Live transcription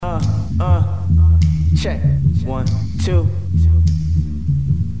Check. 1, 2.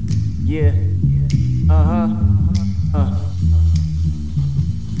 Yeah.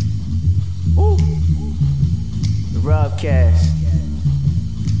 Ooh. The Robcast.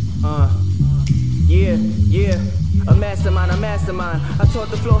 Yeah. A mastermind. I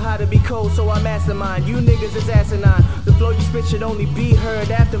taught the flow how to be cold, so I mastermind. You niggas is asinine. The flow you spit should only be heard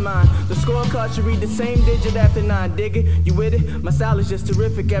after mine. The scorecard should read the same digit after 9. Dig it? You with it? My style is just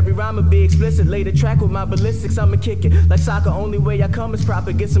terrific. Every rhyme will be explicit. Lay the track with my ballistics, I'ma kick it. Like soccer, only way I come is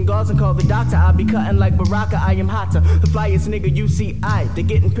proper. Get some gauze and call the doctor. I'll be cutting like Baraka, I am hotter. The flyest nigga you see, they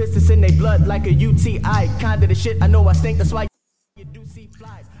getting pistols in their blood like a UTI. Kinda the shit, I know I stink, that's why you do see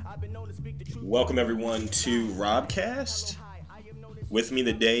flies. Welcome everyone to Robcast. With me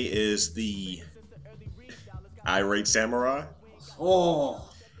today is the irate samurai.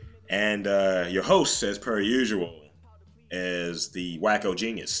 And your host, as per usual, is the Wacko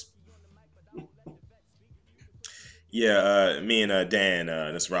genius. Me and Dan,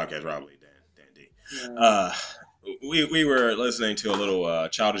 this is Robcast, Dan D. We were listening to a little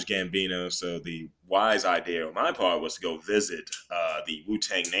Childish Gambino, so the wise idea on my part was to go visit the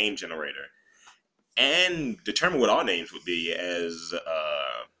Wu-Tang name generator and determine what our names would be as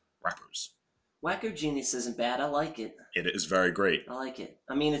rappers. Wacko Genius isn't bad. I like it. It is very great. I like it.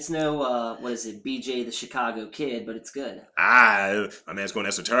 I mean, it's no, BJ the Chicago Kid, but it's good. My man's going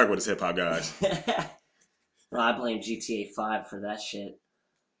esoteric with his hip-hop guys. Well, I blame GTA 5 for that shit.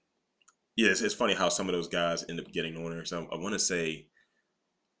 Yes, it's funny how some of those guys end up getting on there. So I want to say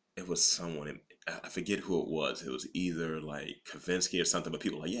it was someone, I forget who it was. It was either like Kavinsky or something, but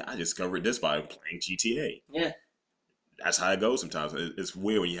people were like, yeah, I discovered this by playing GTA. Yeah. That's how it goes sometimes. It's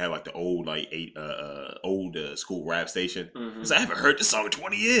weird when you have like the old old school rap station. Mm-hmm. I haven't heard this song in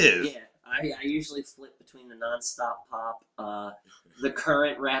 20 years. Yeah, I usually flip between the nonstop pop, the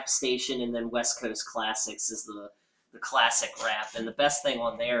current rap station, and then West Coast Classics is the classic rap. And the best thing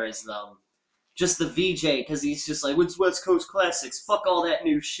on there is just the VJ, because he's just like, what's West Coast Classics? Fuck all that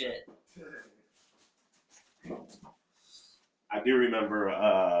new shit. I do remember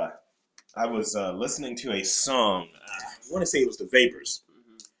I was listening to a song. I want to say it was the Vapors.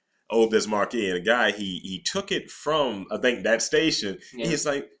 Mm-hmm. Old Bismarcky, and a guy he took it from I think that station. Yeah. He's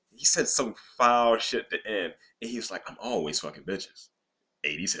like he said some foul shit at the end, and he was like, "I'm always fucking bitches."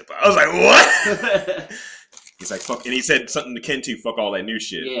 80s hip hop. I was like, "What?" He's like, "Fuck," and he said something akin to "fuck all that new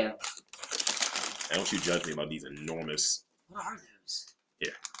shit." Yeah. And don't you judge me about these enormous. What are those?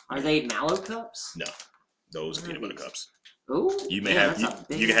 Yeah. Are they Mallow cups? No, those are peanut butter cups. Ooh. You may have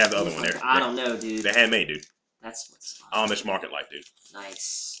you can have the other one there. I don't know, dude. They're handmade, dude. That's what's Amish market life, dude.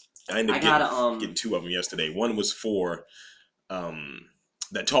 Nice. I ended up getting two of them yesterday. One was for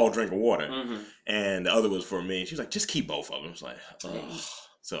that tall drink of water, mm-hmm. and the other was for me. She was like, "Just keep both of them." I was like, "Oh."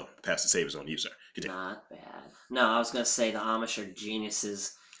 So pass the savers on you, sir. Not bad. No, I was gonna say the Amish are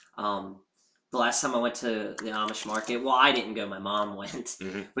geniuses. The last time I went to the Amish market, well, I didn't go. My mom went,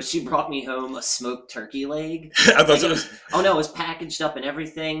 mm-hmm. but she brought me home a smoked turkey leg. I thought it was. Oh no, it was packaged up and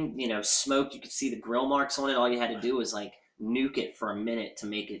everything. You know, smoked. You could see the grill marks on it. All you had to do was like nuke it for a minute to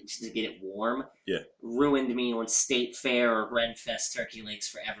make it to get it warm. Yeah. Ruined me on State Fair or Renfest turkey legs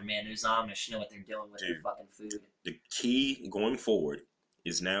forever, man. Those Amish know what they're doing with their fucking food. The key going forward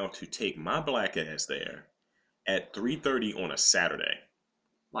is now to take my black ass there at 3:30 on a Saturday.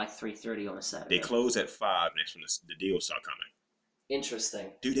 Like 3:30 on a Saturday. They close at 5 next when the deals start coming.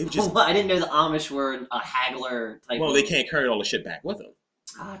 Interesting. Dude, they just... I didn't know the Amish were a haggler type. Well, they can't carry all the shit back with them.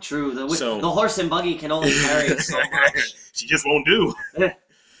 Ah, true. The horse and buggy can only carry so much. She just won't do.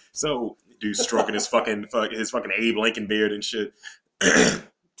 So, dude stroking his fucking Abe Lincoln beard and shit.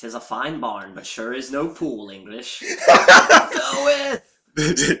 'Tis a fine barn, but sure is no pool, English. Go with!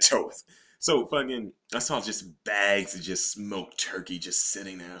 Toth. So fucking, I saw just bags of just smoked turkey just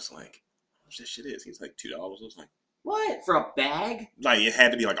sitting there. I was like, how much this shit is? He's like $2. I was like, what? For a bag? Like, it had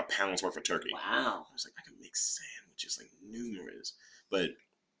to be like a pound's worth of turkey. Wow. I was like, I can make sandwiches, like numerous. But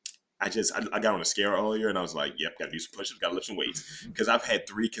I got on a scale earlier and I was like, yep, gotta do some push-ups, gotta lift some weights. Because I've had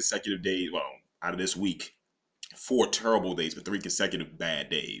 3 consecutive days, well, out of this week, 4 terrible days, but 3 consecutive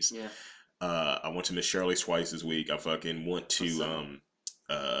bad days. Yeah. I went to Miss Shirley's twice this week. I fucking went to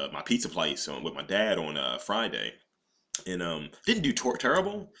my pizza place with my dad on Friday, and didn't do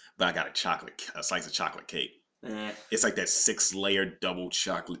terrible, but I got a slice of chocolate cake. It's like that 6-layer double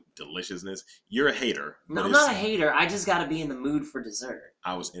chocolate deliciousness. You're a hater. No, I'm not a hater. I just got to be in the mood for dessert.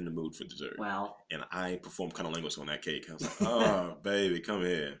 I was in the mood for dessert. Wow. And I performed cunnilingus on that cake. I was like, oh, baby, come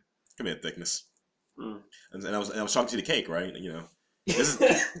here, thickness. And I was talking to the cake, right? You know, this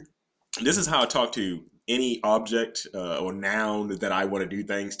is This is how I talk to any object or noun that I want to do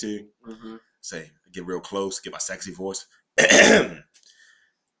things to. Mm-hmm. Say, get real close, get my sexy voice. Damn,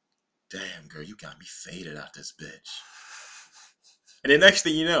 girl, you got me faded out this bitch. And the next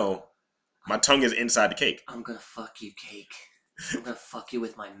thing you know, my tongue is inside the cake. I'm gonna fuck you, cake. I'm gonna fuck you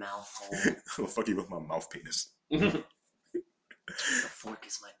with my mouth hole. I'm gonna fuck you with my mouth penis. The fork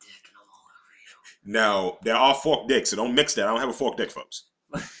is my dick, and I'm all over you. Now, there are forked dicks, so don't mix that. I don't have a forked dick, folks.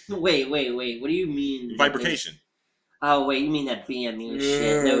 Wait. What do you mean? Vibration. Oh, wait, you mean that BME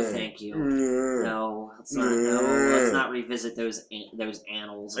shit? No, thank you. No, let's not. No, let's not revisit those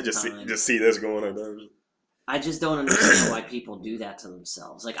annals. I just see this going on. I just don't understand why people do that to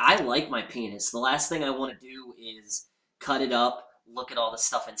themselves. Like, I like my penis. The last thing I want to do is cut it up, look at all the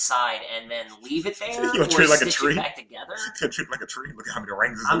stuff inside, and then leave it there. You want to treat it like a stitch tree? It back together. You treat it like a tree. Look at how many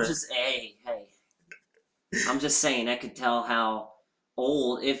rings is in there. Hey. I'm just saying, I could tell how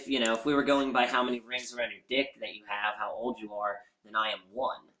old, if we were going by how many rings around your dick that you have, how old you are, then I am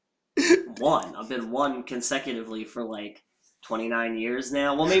one. I've been one consecutively for like 29 years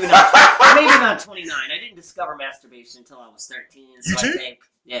now. Well, maybe not 29. I didn't discover masturbation until I was 13. So I think,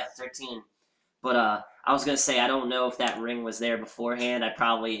 13. But I was gonna say, I don't know if that ring was there beforehand. I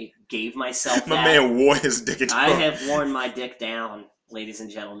probably gave myself My that. man wore his dick down. I have worn my dick down, ladies and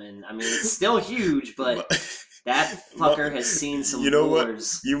gentlemen. I mean, it's still huge, but that fucker has seen some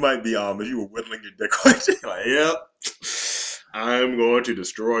wars. What? You might be but you were whittling your dick like, yep. I'm going to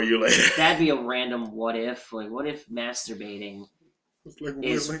destroy you later. That'd be a random what if. Like, what if masturbating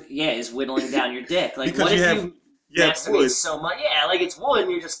is whittling down your dick? Like, because what if you masturbate so much? Yeah, like it's wood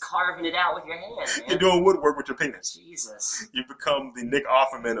and you're just carving it out with your hand, man. You're doing woodwork with your penis. Jesus. You become the Nick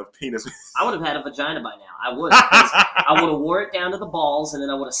Offerman of penis. I would have had a vagina by now. I would. I would have wore it down to the balls, and then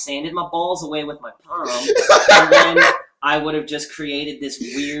I would have sanded my balls away with my palm, and then I would have just created this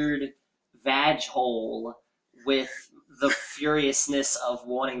weird vag hole with the furiousness of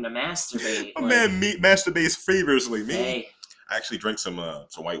wanting to masturbate. A man masturbates feverishly. Hey. I actually drank some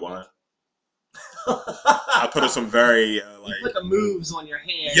white wine. I put in some very you put the moves on your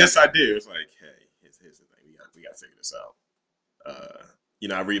hand. Yes, I do. It's like, hey, here's the thing. We got to figure this out.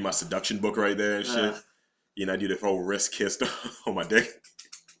 I read my seduction book right there and shit. I do the whole wrist kiss on my dick.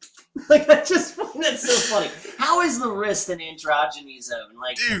 Like, I just find that so funny. How is the wrist an androgyny zone?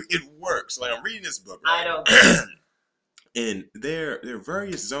 Like, dude, it works. Like, I'm reading this book. Right? I don't. And there are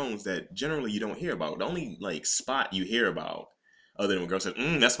various zones that generally you don't hear about. The only like spot you hear about, other than when girls say,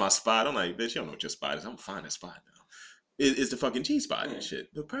 "That's my spot," I'm like, "Bitch, you don't know what your spot is. I'm gonna find that spot now." Is the fucking G spot and shit.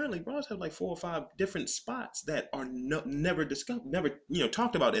 But apparently, bros have like 4 or 5 different spots that are never discussed, never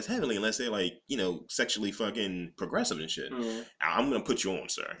talked about as heavily unless they're like sexually fucking progressive and shit. I'm gonna put you on,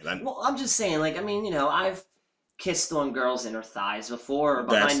 sir. Well, I'm just saying, like, I mean, I've kissed on girls in her thighs before, or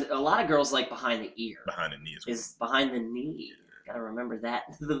behind. A lot of girls like behind the ear. Behind the knee is behind the knee. Gotta remember that.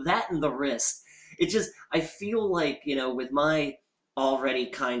 That and the wrist. It just, I feel like with my already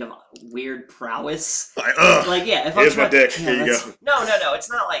kind of weird prowess. Like if here's my dick. Here you go. No, it's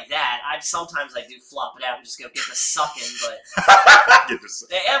not like that. Sometimes I do flop it out and just go get the sucking, but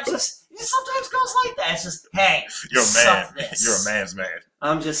sometimes girls like that. It's just, hey, you're a man. This. You're a man's man.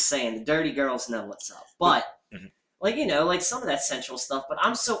 I'm just saying, the dirty girls know what's up. But like some of that sensual stuff. But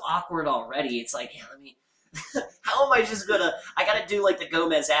I'm so awkward already. It's like, let me. How am I just gonna? I gotta do like the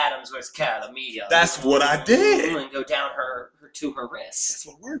Gomez Adams, where it's Calamia. That's what I did. And go down her to her wrist. That's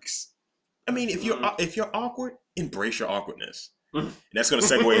what works. I mean, if you're awkward, embrace your awkwardness. And that's gonna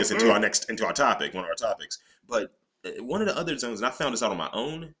segue us into our topic, one of our topics. But one of the other zones, and I found this out on my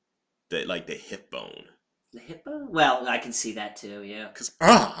own, that like the hip bone. The hip bone? Well, I can see that too. Yeah. Cause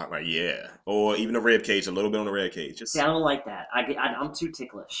or even the rib cage, a little bit on the rib cage. Just I don't like that. I'm too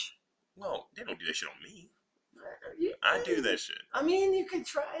ticklish. Well, they don't do that shit on me. I do that shit. I mean, you could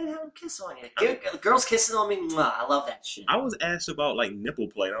try and have them kiss on you. Girls kissing on me, I love that shit. I was asked about like nipple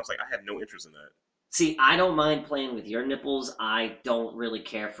play, and I was like, I have no interest in that. See, I don't mind playing with your nipples. I don't really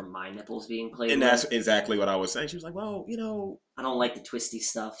care for my nipples being played with. And that's exactly what I was saying. She was like, well, I don't like the twisty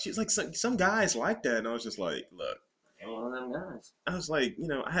stuff. She was like, some guys like that. And I was just like, look. I'm one of them guys. I was like,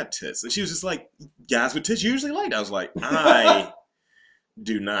 I have tits. And she was just like, guys with tits usually like that. I was like, I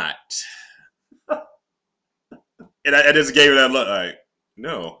do not. And I just gave her that look like,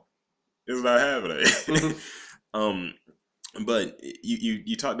 no, it's not happening. But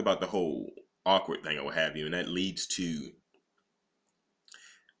you talked about the whole awkward thing or what have you, and that leads to,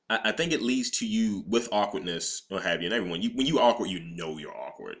 I think it leads to you with awkwardness or have you, and everyone, when you awkward, you're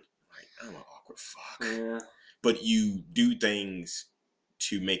awkward. Like, I'm an awkward fuck. Yeah. But you do things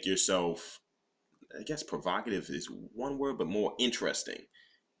to make yourself, I guess provocative is one word, but more interesting.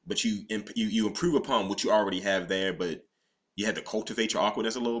 but you improve upon what you already have there, but you had to cultivate your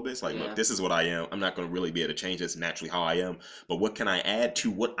awkwardness a little bit. It's like, look, this is what I am. I'm not going to really be able to change this naturally how I am, but what can I add to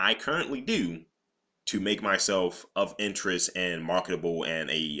what I currently do to make myself of interest and marketable and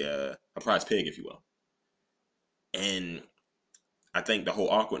a prize pig, if you will. And I think the whole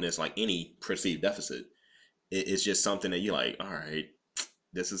awkwardness, like any perceived deficit, it's just something that you're like, all right,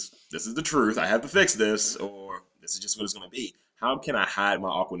 this is the truth. I have to fix this, or this is just what it's gonna be. How can I hide my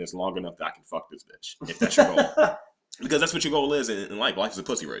awkwardness long enough that I can fuck this bitch? If that's your goal, because that's what your goal is in life. Life is a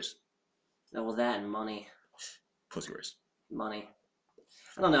pussy race. No, well, that and money. Pussy race. Money.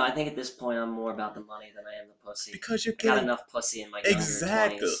 I don't know. I think at this point I'm more about the money than I am the pussy. Because you're got enough pussy in my younger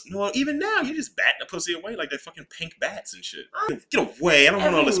 20s. No, even now you're just batting the pussy away like they're fucking pink bats and shit. Get away! I don't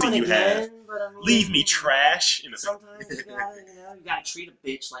want all the skin you have. Leave me, trash. Sometimes you gotta treat a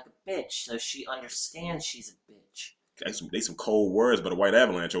bitch like a bitch so she understands she's a bitch. They some cold words, but a white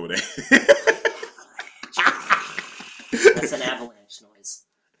avalanche over there. That's an avalanche noise.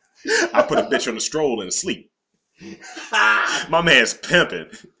 I put a bitch on the stroll and asleep. My man's pimping.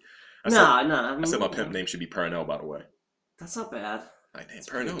 I said my pimp name should be Pernell, by the way. That's not bad. Like, damn,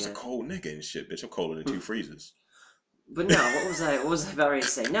 Pernell's a cold nigga and shit, bitch. I'm colder than 2 freezes. But no, what was I about ready to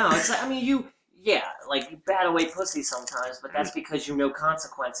say? No, it's like, I mean, you bat away pussy sometimes, but that's because you know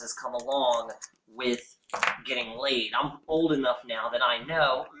consequences come along with getting laid. I'm old enough now that I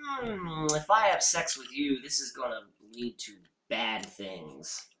know, if I have sex with you, this is gonna lead to bad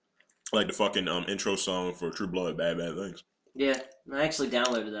things. Like the fucking intro song for True Blood, Bad Bad Things. Yeah, I actually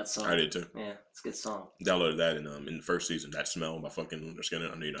downloaded that song. I did too. Yeah, it's a good song. Downloaded that in the first season. That Smell by fucking Leonard Skinner.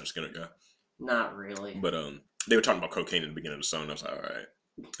 I know you're not a Skinner guy. Not really. But they were talking about cocaine in the beginning of the song. And I was like, all right,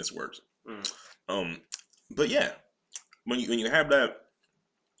 this works. But yeah, when you have that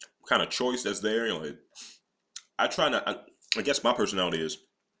kind of choice that's there, you know, I try not. I guess my personality is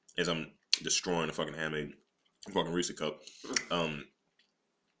I'm destroying the fucking handmade fucking Reese cup.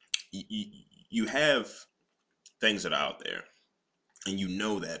 You have things that are out there, and you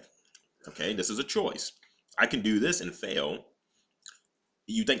know that, okay, this is a choice. I can do this and fail.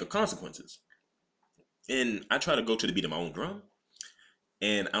 You think of consequences. And I try to go to the beat of my own drum,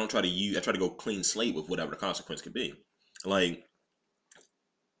 and I try to go clean slate with whatever the consequence could be. Like,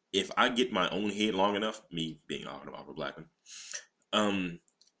 if I get my own head long enough, me being an awkward black man,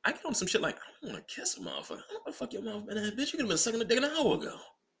 I get on some shit like, I don't want to kiss a motherfucker. I don't want to fuck your mouth, man. Bitch, you could have been sucking a dick an hour ago.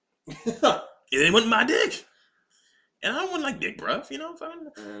 It wasn't my dick. And I don't want like dick breath, you know?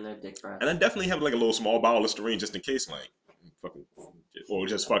 No dick breath. And I definitely have like a little small bottle of Listerine just in case, like, fucking, or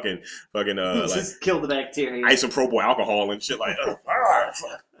just fucking, just like, kill the bacteria. Isopropyl alcohol and shit like,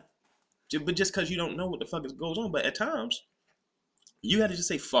 but just because you don't know what the fuck goes on, but at times you got to just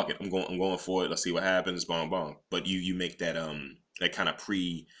say fuck it. I'm going for it. Let's see what happens. Bomb bomb. But you make that that kind of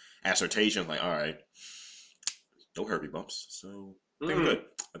pre-assertion, like, all right, no herpes bumps, so I think I'm good.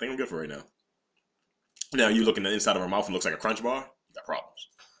 I think I'm good for right now. Now you look in the inside of her mouth and it looks like a crunch bar. You got problems.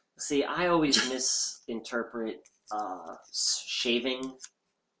 See, I always misinterpret shaving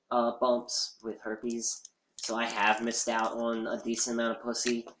bumps with herpes, so I have missed out on a decent amount of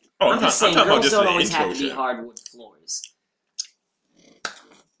pussy. I'm just saying, girls don't always have to be hardwood floors.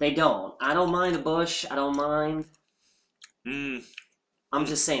 They don't. I don't mind a bush. I don't mind. I'm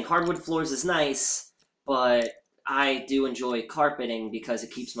just saying, hardwood floors is nice, but I do enjoy carpeting because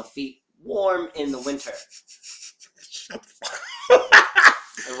it keeps my feet warm in the winter.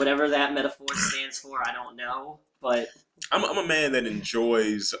 And whatever that metaphor stands for, I don't know, but I'm a man that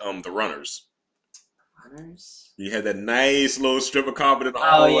enjoys the runners. Runners? You had that nice little strip of carpet in the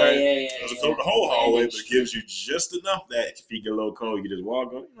hallway. Yeah. Doesn't fill the whole hallway, but it gives you just enough that if your feet get a little cold, you just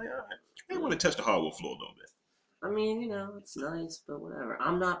walk on. You're like, all right, I want to touch the hardwood floor a little bit. I mean, you know, it's nice, but whatever.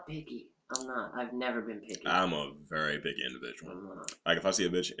 I'm not picky. I'm not. I've never been picky. I'm a very picky individual. Like, if I see a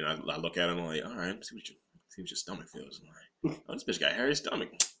bitch and I look at her and I'm like, all right, see what your stomach feels like. Oh, this bitch got a hairy stomach.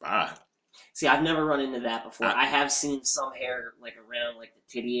 Bye. See, I've never run into that before. I have seen some hair, like, around, like, the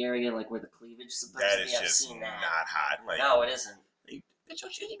titty area, like, where the cleavage is supposed to be. That is just not hot. Like, no, it isn't. Bitch,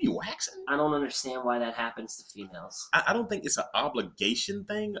 don't you be waxing? I don't understand why that happens to females. I don't think it's an obligation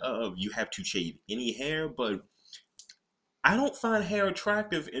thing of you have to shave any hair, but I don't find hair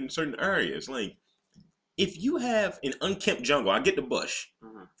attractive in certain areas. Like, if you have an unkempt jungle, I get the bush.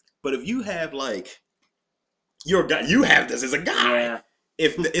 Mm-hmm. But if you have, like, you're a guy, you have this as a guy. Yeah.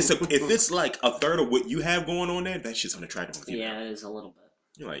 If it's like a third of what you have going on there, that shit's unattractive. Yeah, it is a little bit.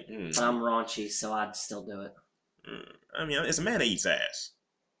 You're like, But I'm raunchy, so I'd still do it. I mean, it's a man that eats ass.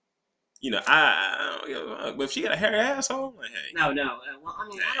 You know, but if she got a hairy asshole, like, hey. No. Well, I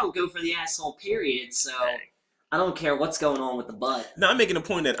mean, I don't go for the asshole, period, so. I don't care what's going on with the butt. Now I'm making a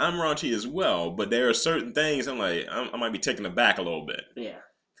point that I'm raunchy as well, but there are certain things I'm like I might be taken aback a little bit. Yeah.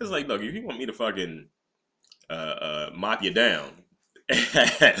 Cause like, look, if you want me to fucking mop you down,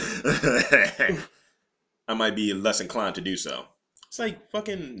 I might be less inclined to do so. It's like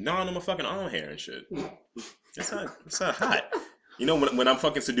fucking gnawing on my fucking arm hair and shit. It's not hot. You know when I'm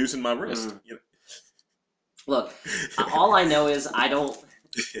fucking seducing my wrist. You know? Look, all I know is I don't.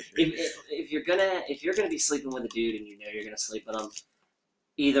 If you're gonna be sleeping with a dude and you know you're gonna sleep with him,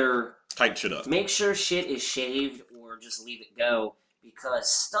 either tighten shit up. Make sure shit is shaved or just leave it go,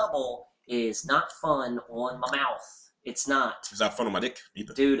 because stubble is not fun on my mouth. It's not. It's not fun on my dick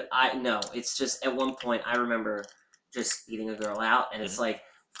either. Dude, it's just at one point I remember just eating a girl out, and it's like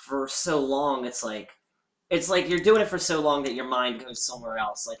for so long it's like you're doing it for so long that your mind goes somewhere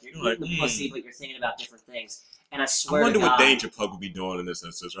else. Like you're eating the pussy, but you're thinking about different things. And I swear to God, I wonder what Danger Pug would be doing in this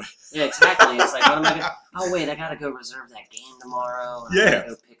instance, right? Yeah, exactly. It's like, what am I gonna? Oh wait, I gotta go reserve that game tomorrow. And I gotta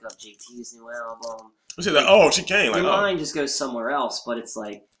go pick up JT's new album. She's like, she came. Your mind just goes somewhere else. But it's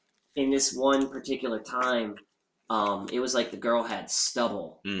like, in this one particular time, it was like the girl had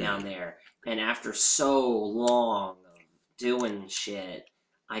stubble down there, and after so long of doing shit,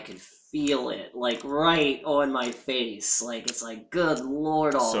 I could feel it, like right on my face. Like it's like, good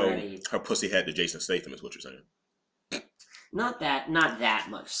Lord already. So her pussy had the Jason Statham, is what you're saying? Not that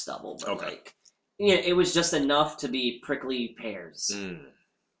much stubble, but like, yeah, it was just enough to be prickly pears.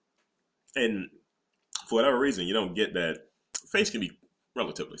 And for whatever reason, you don't get that. Face can be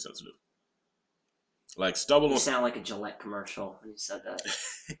relatively sensitive. Like stubble. You sound like a Gillette commercial when you said that.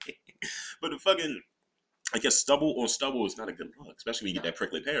 But the fucking, I guess stubble on stubble is not a good look, especially when you get that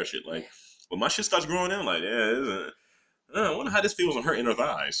prickly pear shit. Like when my shit starts growing out, like I wonder how this feels on her inner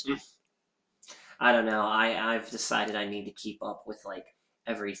thighs. I don't know. I've decided I need to keep up with like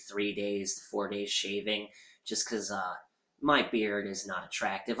every 3 days to 4 days shaving, just because my beard is not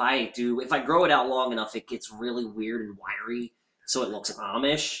attractive. If I grow it out long enough, it gets really weird and wiry, so it looks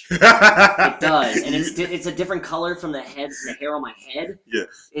Amish. It does, and it's a different color from the hair on my head. Yeah,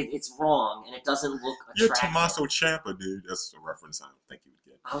 it's wrong, and it doesn't look attractive. You're Tommaso Ciampa, dude. That's a reference I don't think you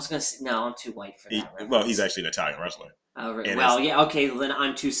would get. I was gonna say no. I'm too white for that reference. Well, he's actually an Italian wrestler. Well, yeah, okay. Well, then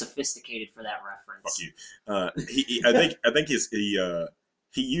I'm too sophisticated for that reference. Fuck you. I think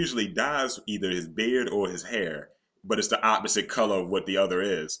he usually dyes either his beard or his hair, but it's the opposite color of what the other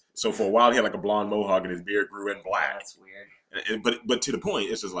is. So for a while he had like a blonde mohawk and his beard grew in black. That's weird. But to the point,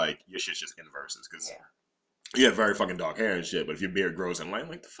 it's just like your shit's just inverses because you have very fucking dark hair and shit. But if your beard grows in light, I'm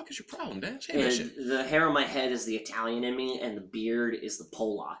like, the fuck is your problem, Dad? Shave that shit. The hair on my head is the Italian in me, and the beard is the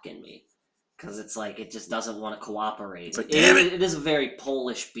Polak in me. Because it's like, it just doesn't want to cooperate. It's like, damn it. It is a very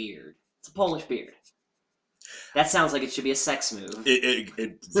Polish beard. It's a Polish beard. That sounds like it should be a sex move.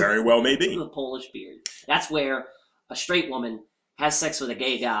 It very well may be. The Polish beard. That's where a straight woman has sex with a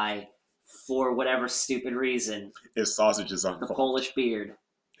gay guy for whatever stupid reason. His sausage is on the Polish beard.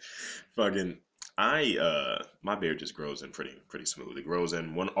 Fucking, my beard just grows in pretty smooth. It grows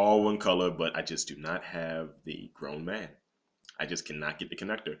in one color, but I just do not have the grown man. I just cannot get the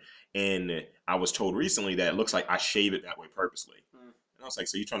connector. And I was told recently that it looks like I shave it that way purposely. And I was like,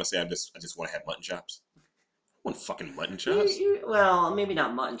 so you're trying to say I just want to have mutton chops? I want fucking mutton chops. Well, maybe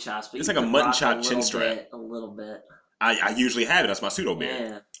not mutton chops, but it's like a mutton chop chin strap. A little bit. I usually have it. That's my pseudo beard.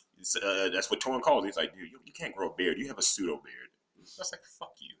 Yeah. That's what Torn calls it. He's like, dude, you can't grow a beard. You have a pseudo beard. I was like,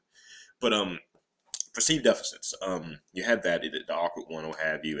 fuck you. But perceived deficits. You have that, the awkward one will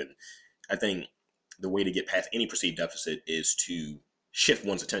have you, and I think the way to get past any perceived deficit is to shift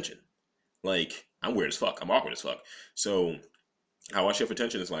one's attention. Like, I'm weird as fuck. I'm awkward as fuck. So how I shift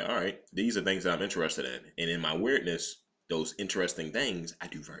attention is like, all right, these are things that I'm interested in. And in my weirdness, those interesting things I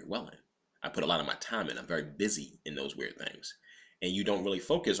do very well in. I put a lot of my time in. I'm very busy in those weird things. And you don't really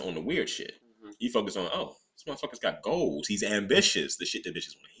focus on the weird shit. Mm-hmm. You focus on, oh, this motherfucker's got goals. He's ambitious. The shit that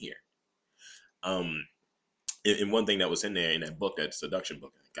bitches want to hear. And one thing that was in there in that book, that seduction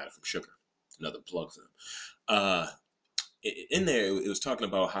book, I got it from Sugar. Another plug for them. In there, it was talking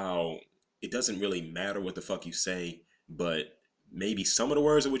about how it doesn't really matter what the fuck you say, but maybe some of the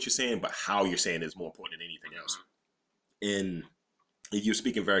words of what you're saying, but how you're saying it is more important than anything else. And if you're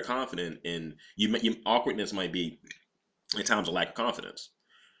speaking very confident, and your awkwardness might be at times a lack of confidence,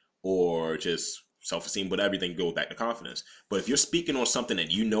 or just self-esteem, but everything goes back to confidence. But if you're speaking on something that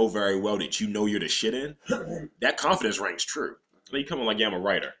you know very well, that you know you're the shit in, that confidence rings true. So you come in like, yeah, I'm a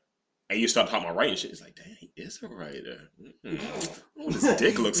writer. And you start talking about writing shit. It's like, damn, he is a writer. What his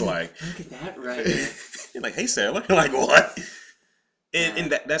dick looks like. Look at that writer. You're like, hey, Sarah. Like, what?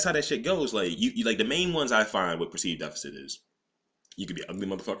 And that's how that shit goes. Like, you like the main ones I find with perceived deficit is you could be an ugly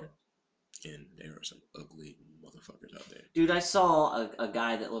motherfucker. And there are some ugly motherfuckers. motherfuckers out there. Dude, I saw a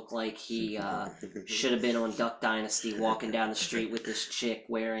guy that looked like he should have been on Duck Dynasty walking down the street with this chick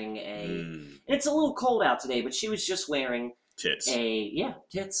wearing and it's a little cold out today, but she was just wearing tits.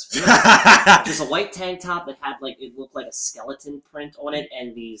 Tits. Just a white tank top that had it looked like a skeleton print on it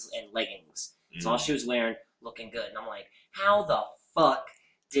and leggings. That's all she was wearing, looking good. And I'm like, how the fuck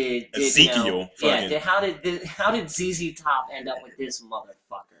did Ezekiel? How did ZZ Top end up with this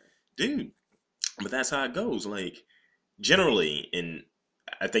motherfucker? Dude, but that's how it goes. Like, generally, and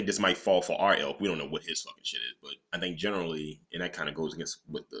I think this might fall for our ilk. We don't know what his fucking shit is, but I think generally, and that kind of goes against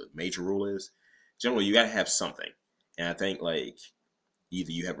what the major rule is. Generally, you gotta have something, and I think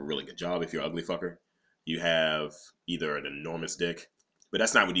either you have a really good job if you're an ugly fucker, you have either an enormous dick, but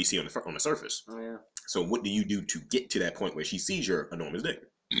that's not what you see on the surface. Oh, yeah. So what do you do to get to that point where she sees your enormous dick?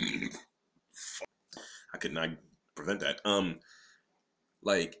 I could not prevent that.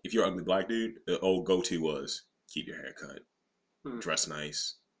 If you're an ugly black dude, the old go-to was keep your hair cut, dress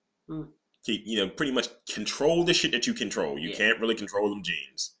nice, keep pretty much control the shit that you control. You can't really control them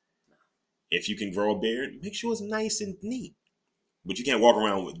jeans. If you can grow a beard, make sure it's nice and neat. But you can't walk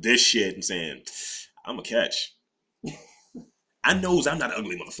around with this shit and saying, I'm a catch. I knows I'm not an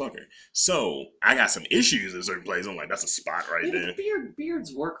ugly motherfucker. So I got some issues in certain places. I'm like, that's a spot right there.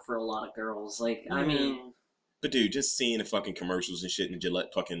 Beards work for a lot of girls. I mean... But dude, just seeing the fucking commercials and shit and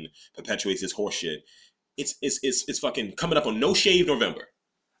Gillette fucking perpetuates this horse shit. It's fucking coming up on No Shave November.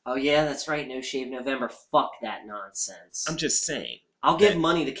 Oh yeah, that's right. No Shave November. Fuck that nonsense. I'm just saying. I'll give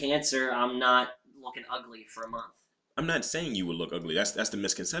money to cancer. I'm not looking ugly for a month. I'm not saying you would look ugly. That's the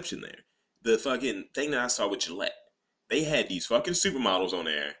misconception there. The fucking thing that I saw with Gillette. They had these fucking supermodels on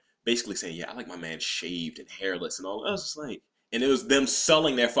there basically saying, yeah, I like my man shaved and hairless and all. I was just like, and it was them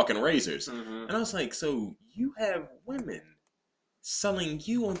selling their fucking razors. Mm-hmm. And I was like, so you have women selling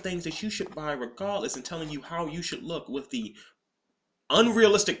you on things that you should buy regardless and telling you how you should look with the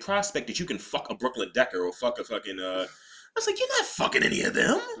unrealistic prospect that you can fuck a Brooklyn Decker or fuck a fucking, I was like, you're not fucking any of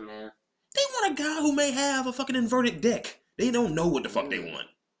them. Yeah. They want a guy who may have a fucking inverted dick. They don't know what the fuck they want.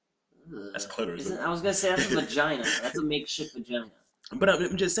 That's clitoris. I was going to say that's a vagina. That's a makeshift vagina. But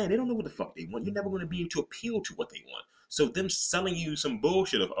I'm just saying, they don't know what the fuck they want. You're never going to be able to appeal to what they want. So them selling you some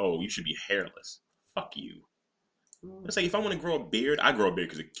bullshit of, oh, you should be hairless. Fuck you. It's like, if I want to grow a beard, I grow a beard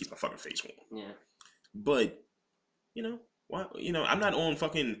because it keeps my fucking face warm. Yeah. But, why? I'm not on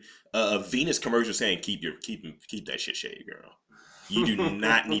fucking Venus commercial saying keep that shit shaved, girl. You do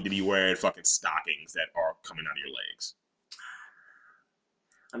not need to be wearing fucking stockings that are coming out of your legs.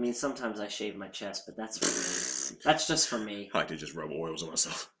 I mean, sometimes I shave my chest, but that's for me. That's just for me. I like to just rub oils on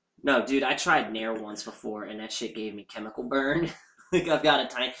myself. No, dude, I tried Nair once before, and that shit gave me chemical burn. I've got a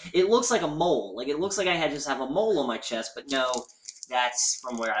tiny... It looks like a mole. It looks like I just have a mole on my chest, but no, that's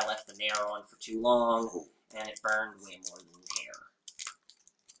from where I left the Nair on for too long, and it burned way more than hair.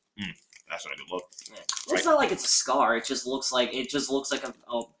 That's not a good look. Yeah. Well, it's not like it's a scar. It just looks like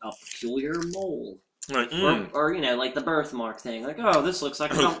a peculiar mole. Like, or like the birthmark thing. Like, oh, this looks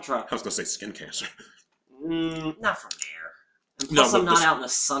like a dump truck. I was gonna say skin cancer. Not from there. And plus, I'm not out in the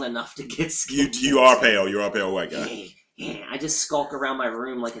sun enough to get skin cancer. You are pale. You're a pale white guy. Yeah, I just skulk around my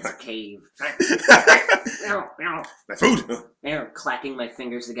room like it's a cave. My food. Clacking my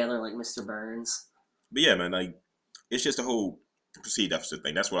fingers together like Mr. Burns. But yeah, man, it's just a whole perceived deficit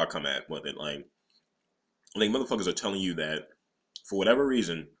thing. That's what I come at with it. Like motherfuckers are telling you that for whatever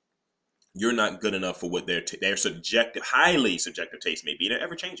reason, you're not good enough for what their subjective, highly subjective taste may be. They're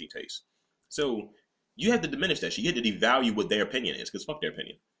ever-changing taste. So you have to diminish that shit. You have to devalue what their opinion is, because fuck their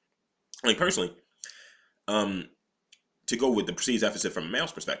opinion. Personally, to go with the perceived deficit from a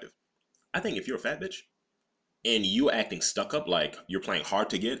male's perspective, I think if you're a fat bitch and you're acting stuck up like you're playing hard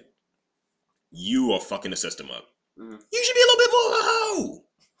to get, you are fucking the system up. You should be a little bit more of a hoe.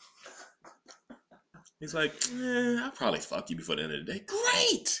 He's like, I'll probably fuck you before the end of the day.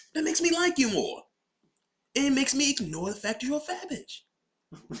 Great! That makes me like you more. It makes me ignore the fact that you're a fat bitch.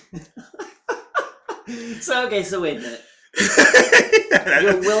 So wait a minute.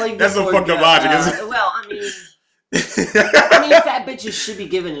 You're willing to That's some fucked up logic, isn't it? Well, I mean, fat bitches should be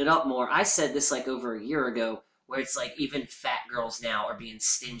giving it up more. I said this over a year ago, where it's like even fat girls now are being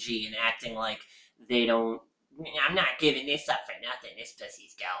stingy and acting like they don't. I'm not giving this up for nothing. This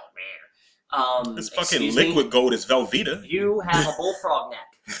pussy's gold rare. This fucking liquid gold is Velveeta. You have a bullfrog neck.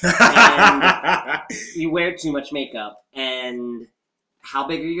 And you wear too much makeup. And how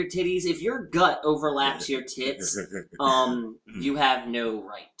big are your titties? If your gut overlaps your tits, you have no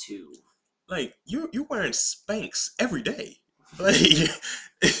right to. You're wearing Spanx every day. Like,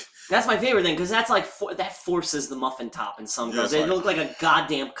 That's my favorite thing, because that's like that forces the muffin top in some girls. They look like a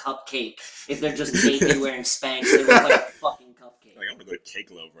goddamn cupcake if they're just naked wearing Spanx. They look like a fucking cupcake. Like, I'm gonna go to Cake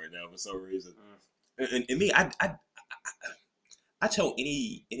Love right now for some reason. And me, I tell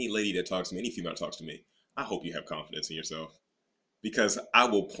any lady that talks to me, any female that talks to me, I hope you have confidence in yourself. Because I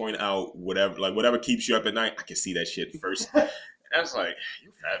will point out whatever keeps you up at night. I can see that shit first. And I was like,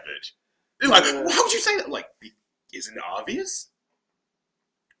 you fat bitch. They're like, well, how would you say that? I'm like, isn't it obvious?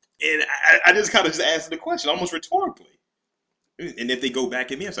 And I just kind of just asked the question, almost rhetorically. And if they go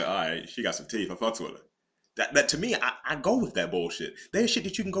back at me, I say, all right, she got some teeth. I fucks with her. That to me, I go with that bullshit. There's shit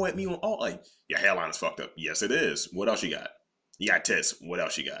that you can go at me on all, like, your hairline is fucked up. Yes, it is. What else you got? You got tits. What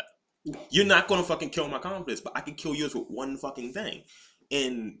else you got? You're not going to fucking kill my confidence, but I can kill yours with one fucking thing.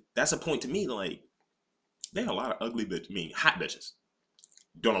 And that's a point to me, like, there are a lot of ugly hot bitches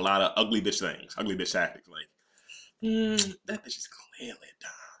doing a lot of ugly bitch things, ugly bitch tactics. Like, that bitch is clearly a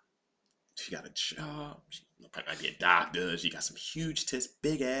dime. She got a job. She might be a doctor. She got some huge tits,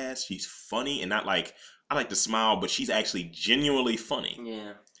 big ass. She's funny and not like, I like to smile, but she's actually genuinely funny.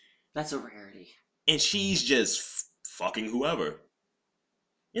 Yeah, that's a rarity. And she's just fucking whoever.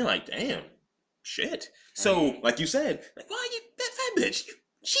 You're like, damn, shit. So, like you said, like, why are you that fat bitch?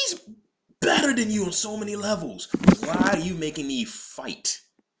 She's better than you on so many levels. Why are you making me fight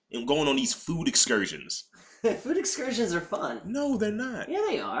and going on these food excursions? Food excursions are fun. No, they're not. Yeah,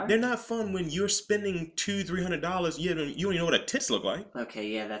 they are. They're not fun when you're spending $200-$300. You don't even know what a tits look like. Okay,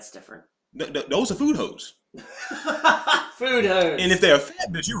 yeah, that's different. Those are food hoes. Food hoes. And if they're a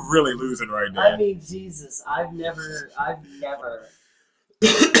fat bitch, you're really losing right now. I mean, Jesus, I've never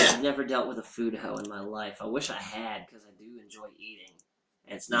dealt with a food hoe in my life. I wish I had, because I do enjoy eating.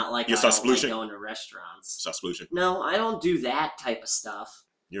 And it's not like I don't like going to restaurants. Stop splooshing. No, I don't do that type of stuff.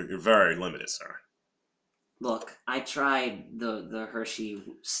 You're very limited, sir. Look, I tried the Hershey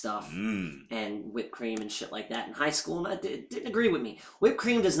stuff and whipped cream and shit like that in high school, and didn't agree with me. Whipped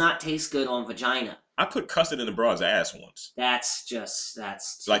cream does not taste good on vagina. I put custard in the broad's ass once. That's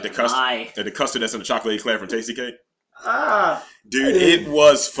like the custard that's in the chocolate eclair from Tasty Cake. Dude, it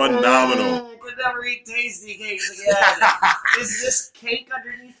was phenomenal. I could never eat Tasty Cakes again. Is this cake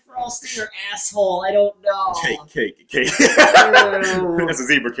underneath frosting or asshole? I don't know. Cake. That's a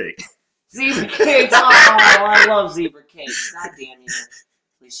zebra cake. Zebra cakes. Oh, I love zebra cakes. God damn you.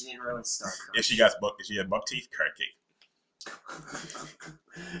 At least you didn't ruin Star Crunch. And she had buck teeth, carrot cake.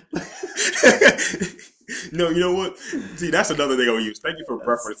 No, you know what? See, that's another thing I'll use. Thank you for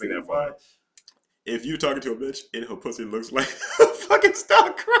referencing that one. If you're talking to a bitch and her pussy looks like a fucking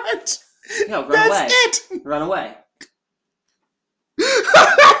Star Crunch, no, run that's away. it. Run away.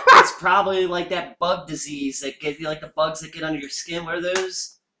 It's probably like that bug disease that gives you, like the bugs that get under your skin. What are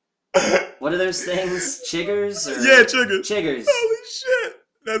those? What are those things? Chiggers? Yeah, chiggers. Chiggers. Holy shit.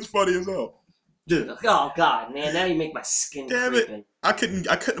 That's funny as hell. Dude. Oh, God, man. Now you make my skin creeping. It. I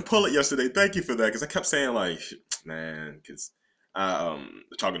couldn't pull it yesterday. Thank you for that. Because I kept saying, like, man, because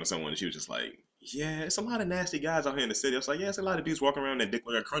talking to someone, and she was just like, yeah, it's a lot of nasty guys out here in the city. I was like, yeah, it's a lot of dudes walking around that dick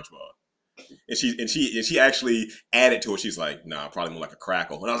like a crunch bar. And she actually added to it. She's like, nah, probably more like a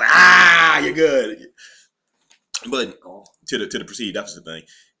crackle. And I was like, you're good. But to the perceived deficit thing,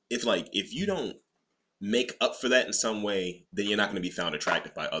 if you don't make up for that in some way, then you're not going to be found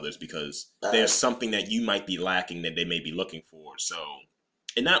attractive by others because there's something that you might be lacking that they may be looking for. So,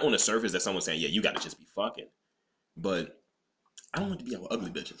 and not on the surface that someone's saying, yeah, you got to just be fucking. But I don't like to be out with ugly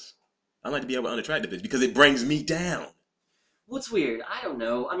bitches. I like to be out with unattractive bitches because it brings me down. What's weird? I don't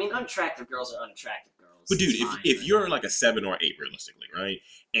know. I mean, unattractive girls are unattractive girls. But dude, if you're like a 7 or 8 realistically, right,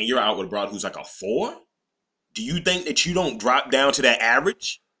 and you're out with a broad who's like a 4, do you think that you don't drop down to that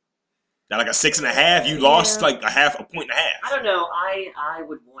average? Now, like a 6.5, you lost like a point and a half. I don't know. I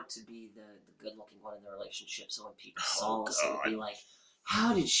would want to be the good-looking one in the relationship, so when people saw us, it would be like,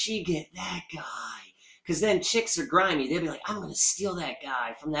 how did she get that guy? Because then chicks are grimy. They'll be like, I'm going to steal that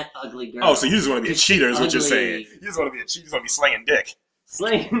guy from that ugly girl. Oh, so you just want to be a cheater is what you're saying. You just want to be a cheater. You just want to be slinging dick.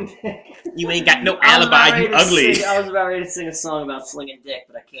 Slinging dick. You ain't got no alibi, you ugly. I was about ready to sing a song about slinging dick,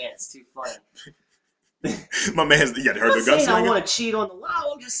 but I can't. It's too funny. My man's, you heard the gunslinger? I want to cheat on the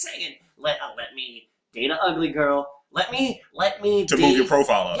law. I'm just saying. Let me date an ugly girl. Let me to move your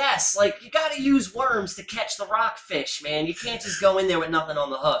profile up. Yes, like you got to use worms to catch the rockfish, man. You can't just go in there with nothing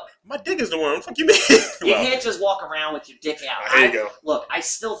on the hook. My dick is the worm. Fuck you, mean? You can't just walk around with your dick out. There you go. Look, I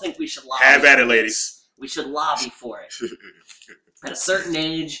still think we should lobby. Have at it, ladies. We should lobby for it. At a certain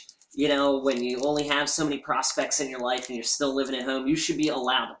age, you know, when you only have so many prospects in your life and you're still living at home, you should be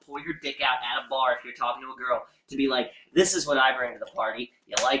allowed to pull your dick out at a bar if you're talking to a girl to be like, this is what I bring to the party.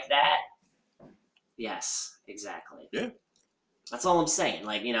 You like that? Yes, exactly. Yeah. That's all I'm saying.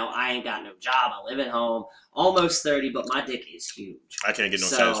 Like, I ain't got no job. I live at home. Almost 30, but my dick is huge. I can't get no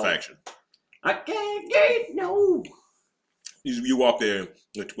satisfaction. I can't get no. You walk there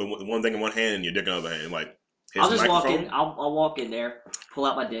with one thing in one hand and your dick in the other hand. Like, I'll just walk in. I'll walk in there, pull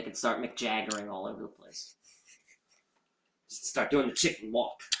out my dick, and start McJaggering all over the place. Just start doing the chicken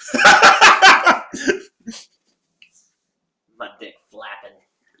walk. My dick flapping.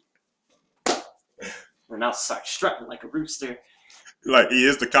 And I'll start strutting like a rooster. Like he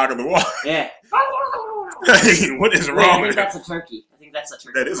is the cock of the walk. Yeah. What is wrong with that? That's a turkey. I think that's a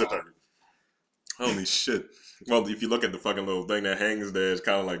turkey. That is a turkey. Holy shit. Well, if you look at the fucking little thing that hangs there, it's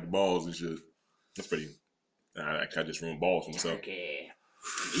kind of like balls and shit. That's pretty... I just ruined balls for myself. Okay.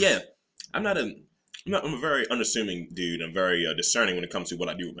 Yeah. I'm a very unassuming dude. I'm very discerning when it comes to what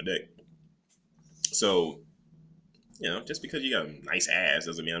I do with my dick. So, just because you got a nice ass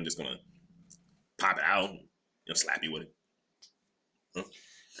doesn't mean I'm just gonna pop it out and slap you with it. Huh?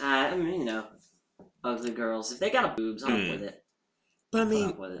 I mean, ugly girls. If they got a boobs, I'm with it. But I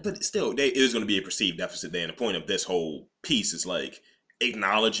mean, but still, there is going to be a perceived deficit there. And the point of this whole piece is like,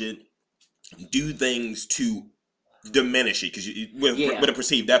 acknowledge it, do things to diminish it, because with a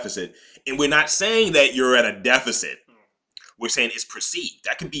perceived deficit. And we're not saying that you're at a deficit. We're saying it's perceived.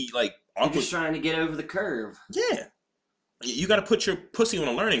 That could be like awkward. You're just trying to get over the curve. Yeah. You got to put your pussy on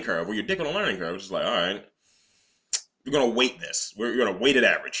a learning curve, or your dick on a learning curve. It's just like, all right, we're going to weight this. We're going to weight it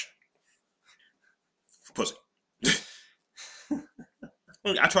average. For pussy.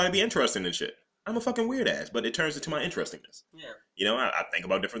 I try to be interesting and shit. I'm a fucking weird ass, but it turns into my interestingness. Yeah. I think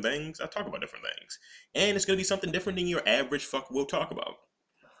about different things. I talk about different things. And it's going to be something different than your average fuck will talk about.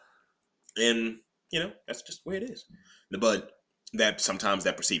 And, that's just the way it is. But that sometimes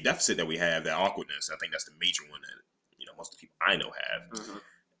that perceived deficit that we have, that awkwardness, I think that's the major one that, most of the people I know have,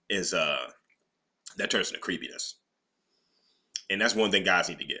 is that turns into creepiness. And that's one thing guys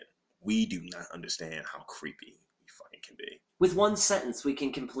need to get. We do not understand how creepy we fucking can be. With one sentence, we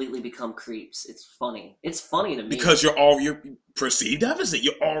can completely become creeps. It's funny. It's funny to me. Because you're perceived deficit.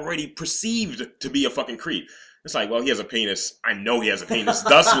 You're already perceived to be a fucking creep. It's like, well, he has a penis. I know he has a penis.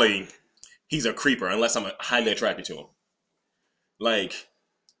 Thusly, he's a creeper unless I'm highly attracted to him. Like,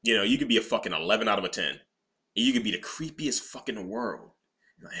 you could be a fucking 11 out of a 10. And you could be the creepiest fuck in the world.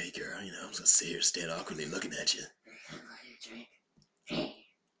 Like, hey, girl, I'm so serious, stand awkwardly looking at you.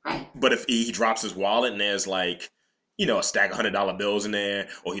 But if he drops his wallet and there's like, a stack of $100 bills in there,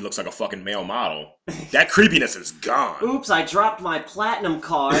 or he looks like a fucking male model, that creepiness is gone. Oops, I dropped my platinum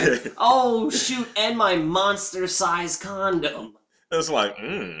card. Oh, shoot, and my monster-sized condom. It's like,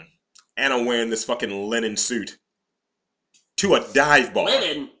 And I'm wearing this fucking linen suit to a dive bar.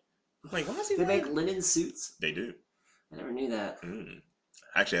 Linen? Like, why is he They make linen suits? They do. I never knew that.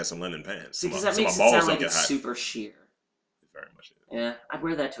 I actually have some linen pants. Because that makes it sound like it's super sheer. It very much is. Yeah, I'd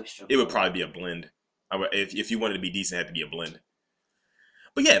wear that to a strip. It would probably be a blend. If you wanted to be decent, it had to be a blend.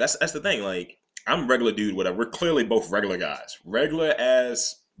 But yeah, that's the thing. Like, I'm a regular dude, whatever. We're clearly both regular guys. Regular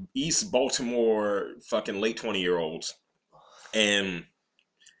as East Baltimore fucking late 20-year-olds. And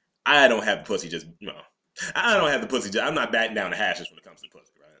I don't have the pussy I don't have the pussy. I'm not batting down the hatches when it comes to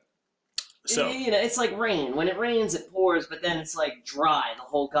pussy, right? So it's like rain. When it rains, it pours, but then it's like dry the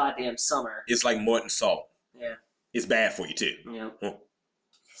whole goddamn summer. It's like molten salt. Yeah. It's bad for you too. Yeah.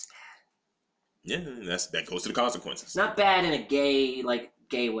 It's bad. Yeah, that goes to the consequences. Not bad in a gay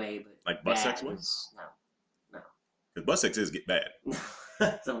way, but like butt sex was. No. Because butt sex is bad.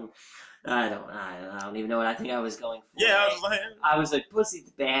 I don't even know what I think I was going for. Yeah, I was like,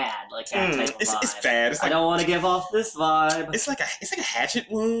 pussy's bad, like that type of vibe. It's bad. It's I don't want to give off this vibe. It's like a hatchet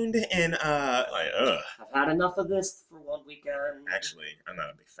wound, and I've had enough of this for one weekend. Actually, I'm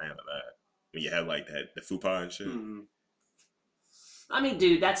not a big fan of that. When you have like that, the fupa and shit. I mean,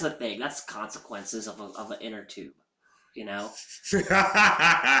 dude, that's the thing. That's consequences of an inner tube. You can see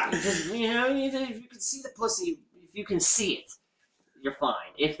the pussy. If you can see it, you're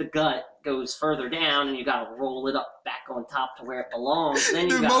fine. If the gut goes further down and you gotta roll it up back on top to where it belongs, then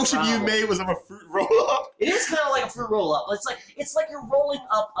you got a problem. The motion you made was of a fruit roll up. It is kind of like a fruit roll up. It's like you're rolling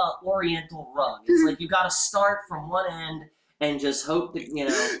up a Oriental rug. It's like you gotta start from one end and just hope that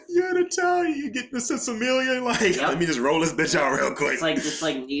You're an Italian. You get the sensimilia. Let me just roll this bitch out real quick. It's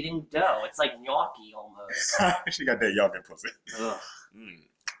like kneading dough. It's like gnocchi almost. She got that gnocchi pussy. Ugh.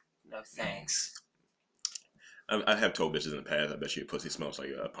 No thanks. I have told bitches in the past, I bet your pussy smells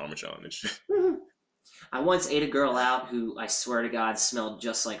like Parmesan and shit. I once ate a girl out who, I swear to God, smelled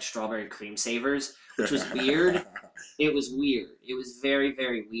just like strawberry cream savers, which was weird. It was weird. It was very,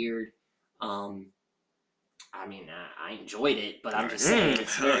 very weird. I mean, I enjoyed it, but I'm just saying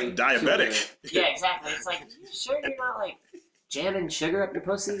it's very diabetic. Yeah, exactly. It's like, you sure you're not jamming sugar up your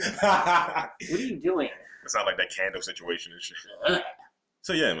pussy? What are you doing? It's not like that candle situation and shit.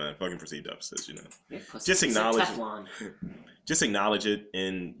 So yeah, man, fucking perceived deficits, you know. Yeah, pussy. Just acknowledge Teflon. Just acknowledge it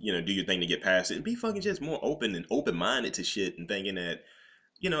and, you know, do your thing to get past it and be fucking just more open and open-minded to shit and thinking that,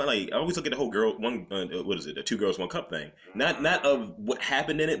 you know, like, I always look at the whole a 2 girls, 1 cup thing. Not of what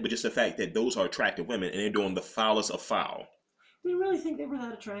happened in it, but just the fact that those are attractive women and they're doing the foulest of foul. Do you really think they were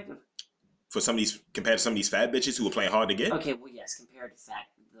that attractive? Compared to some of these fat bitches who were playing hard to get? Okay, well, yes, compared to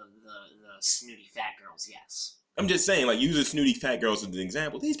the snooty fat girls, yes. I'm just saying, like, using snooty fat girls as an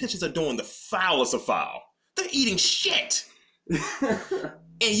example, these bitches are doing the foulest of foul. They're eating shit.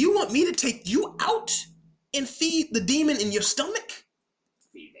 And you want me to take you out and feed the demon in your stomach?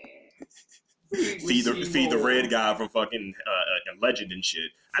 Feed the red guy from fucking Legend and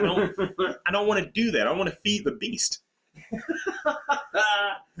shit. I don't want to do that. I want to feed the beast.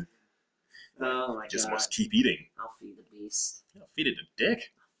 Oh my Just god. must keep eating. I'll feed the beast. I'll feed it to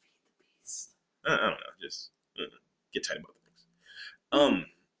dick. I'll feed the beast. I don't know. Just get tight about things.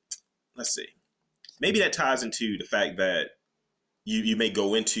 Let's see. Maybe that ties into the fact that you may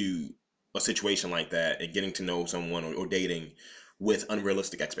go into a situation like that and getting to know someone or dating with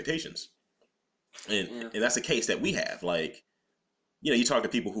unrealistic expectations. And that's a case that we have. Like, you know, you talk to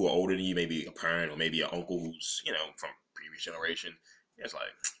people who are older than you, maybe a parent or maybe an uncle who's, you know, from previous generation. It's like,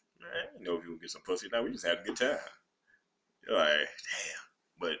 man, you know, if you get some pussy now, we just had a good time. You're like, damn.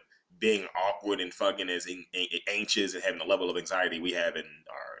 But being awkward and fucking as anxious and having the level of anxiety we have in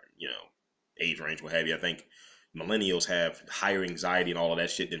our, you know, age range, what have you, I think millennials have higher anxiety and all of that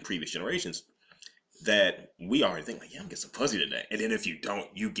shit than previous generations, that we already think, like, yeah, I'm gonna get some pussy today. And then if you don't,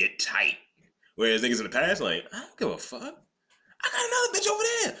 you get tight. Whereas niggas in the past, like, I don't give a fuck. I got another bitch over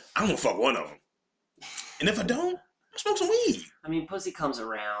there. I'm gonna fuck one of them. And if I don't, I'll smoke some weed. I mean, pussy comes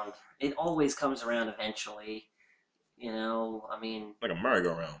around. It always comes around eventually. You know, I mean... Like a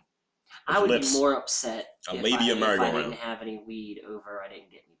merry-go-round. I would be more upset if I didn't have any weed over I didn't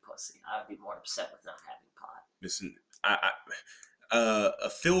get any pussy. I would be more upset with not having pot. Listen,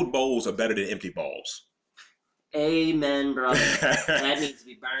 filled bowls are better than empty balls. Amen, brother. That needs to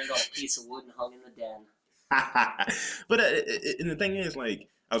be burned on a piece of wood and hung in the den. But and the thing is, like,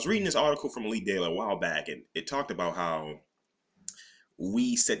 I was reading this article from Elite Daily a while back, and it talked about how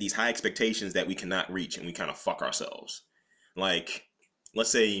we set these high expectations that we cannot reach, and we kind of fuck ourselves. Like,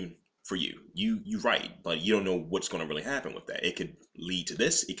 let's say for you write, but you don't know what's going to really happen with that. It could lead to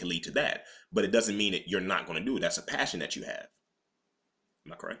this, it could lead to that, but it doesn't mean that you're not going to do it. That's a passion that you have.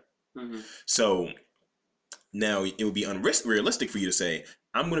 Am I correct? Mm-hmm. So now it would be unrealistic for you to say,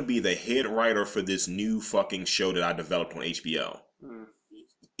 I'm going to be the head writer for this new fucking show that I developed on HBO. Mm.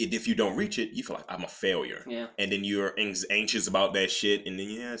 If you don't reach it, you feel like I'm a failure. Yeah. And then you're anxious about that shit, and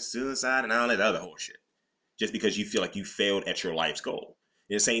then suicide and all that other whole shit. Just because you feel like you failed at your life's goal.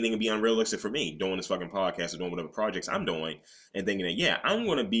 And the same thing would be unrealistic for me, doing this fucking podcast or doing whatever projects I'm doing, and thinking that, yeah, I'm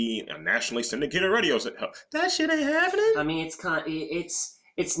going to be a nationally syndicated radio. That shit ain't happening. I mean,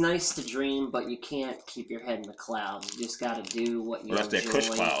 it's nice to dream, but you can't keep your head in the clouds. You just got to do what you enjoy. That's that Kush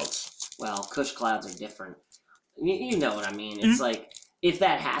clouds. Well, Kush clouds are different. You know what I mean. It's like, if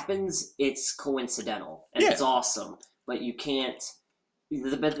that happens, it's coincidental, and it's awesome. But you can't...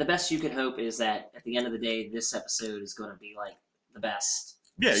 The best you can hope is that at the end of the day, this episode is going to be, like, the best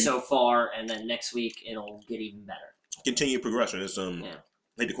so far, and then next week it'll get even better. Continue progression. It's I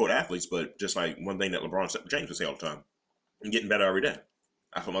hate to quote athletes, but just like one thing that LeBron James would say all the time, I'm getting better every day.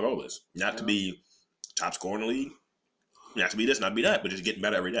 That's what my goal is. Not to be top scorer in the league, not to be this, not to be that, but just getting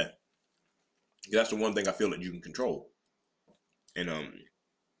better every day. That's the one thing I feel that you can control. And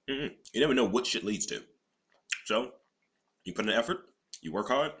you never know what shit leads to. So you put in the effort, you work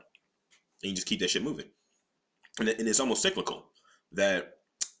hard, and you just keep that shit moving. And it's almost cyclical. That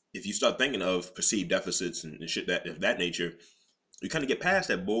if you start thinking of perceived deficits and shit of that nature, you kind of get past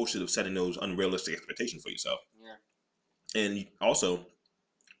that bullshit of setting those unrealistic expectations for yourself. Yeah. And also,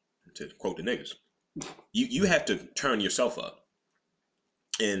 to quote the niggas, you have to turn yourself up,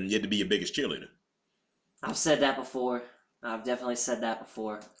 and you have to be your biggest cheerleader. I've said that before. I've definitely said that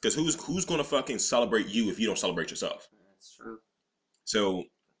before. Because who's gonna fucking celebrate you if you don't celebrate yourself? That's true. So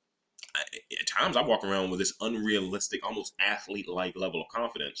at times I walk around with this unrealistic, almost athlete-like level of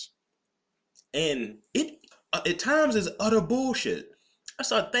confidence. And it at times is utter bullshit. I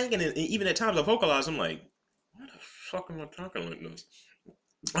start thinking, and even at times I vocalize, I'm like, why the fuck am I talking like this?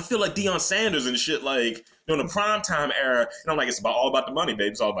 I feel like Deion Sanders and shit, like, during the primetime era, and I'm like, it's all about the money, baby.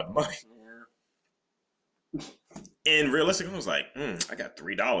 It's all about the money. Yeah. And realistically, I was like, I got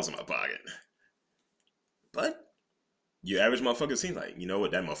 $3 in my pocket. But your average motherfucker seems like, you know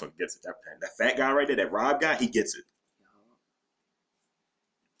what, that motherfucker gets it. That fat guy right there, that Rob guy, he gets it.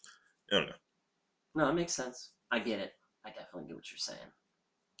 I don't know. No, it makes sense. I get it. I definitely get what you're saying.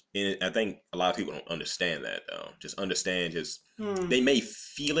 And I think a lot of people don't understand that, though. Just understand, they may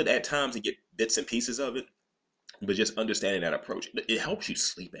feel it at times and get bits and pieces of it, but just understanding that approach, it helps you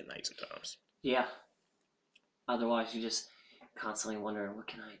sleep at night sometimes. Yeah. Otherwise, you just constantly wondering, what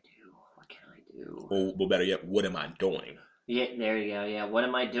can I do? What can I do? Well, better yet, what am I doing? Yeah, there you go. Yeah, what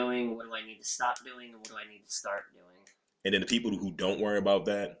am I doing? What do I need to stop doing? And what do I need to start doing? And then the people who don't worry about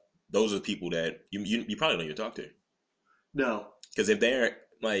that, those are the people that you probably don't even talk to. No. Because if they're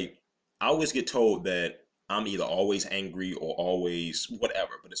like, I always get told that I'm either always angry or always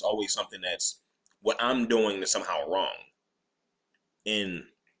whatever, but it's always something that's what I'm doing that's somehow wrong. And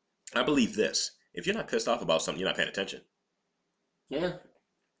I believe this: if you're not pissed off about something, you're not paying attention. Yeah.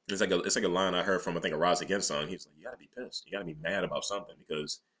 It's like a line I heard from, I think, a Rise Against song. He's like, you gotta be pissed. You gotta be mad about something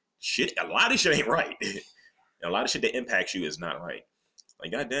because a lot of shit ain't right. And a lot of shit that impacts you is not right.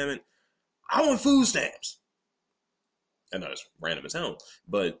 Like, God damn it, I want food stamps. I know it's random as hell,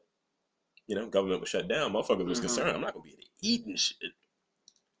 but government was shut down. Motherfuckers was concerned. I'm not gonna be able to eat and shit.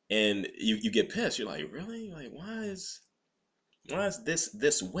 And you get pissed. You're like, really? Like, why is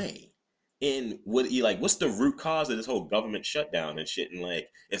this way? And what's the root cause of this whole government shutdown and shit? And like,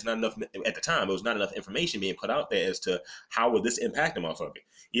 it's not enough at the time. It was not enough information being put out there as to how would this impact the motherfucker.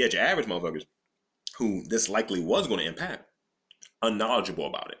 You had your average motherfuckers who this likely was going to impact, unknowledgeable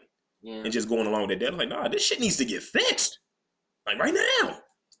about it, and just going along with their day. Like, nah, this shit needs to get fixed. Like right now.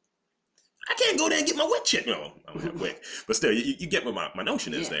 I can't go there and get my wet chip. No, I don't have quick. But still, you get what my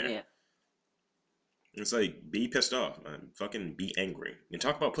notion is there. Yeah. It's like, be pissed off, man. Fucking be angry. And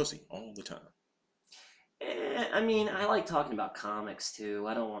talk about pussy all the time. I mean, I like talking about comics, too.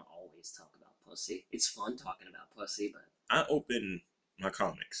 I don't want to always talk about pussy. It's fun talking about pussy, but... I open my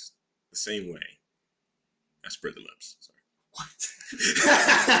comics the same way I spread the lips. Sorry. What?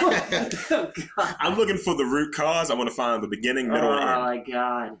 Oh, God. I'm looking for the root cause. I want to find the beginning, middle, and end. Oh, my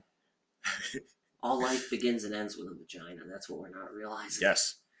God. All life begins and ends with a vagina. That's what we're not realizing.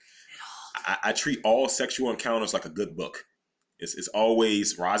 Yes. I treat all sexual encounters like a good book. It's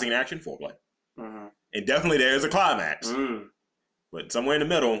always rising in action, foreplay. Mm-hmm. And definitely there's a climax. But somewhere in the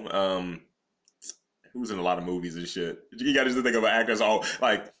middle, who's in a lot of movies and shit. You gotta just think of actors all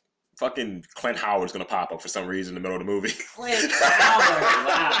like fucking Clint Howard's gonna pop up for some reason in the middle of the movie. Clint Howard,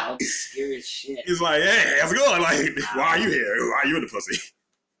 wow, scary as shit. He's like, hey, how's it going? Like, why are you here? Why are you in the pussy?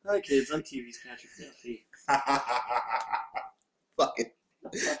 Hi kids, I'm TV's Patrick Duffy. Fucking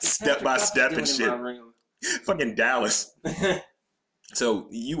step by step and shit. Fucking Dallas. So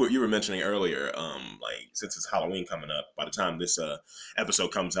you were mentioning earlier, like since it's Halloween coming up, by the time this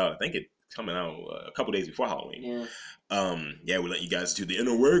episode comes out, I think it's coming out a couple days before Halloween. Yeah. We let you guys do the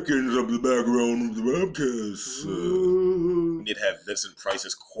inner workings of the background of the Robcast. We need to have Vincent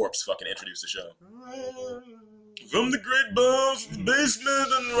Price's corpse fucking introduce the show. From the great bones of the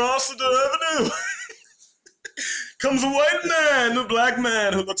basement and Rossiter Avenue comes a white man, a black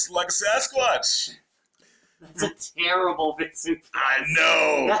man who looks like a Sasquatch. That's a terrible Vincent Price. I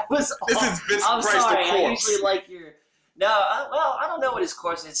know. That was This is Vincent I'm Price sorry, the corpse. I usually like your... No, I don't know what his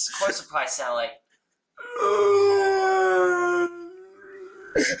corpse would probably sound like.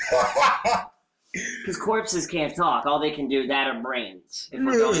 Because corpses can't talk. All they can do, that are brains. If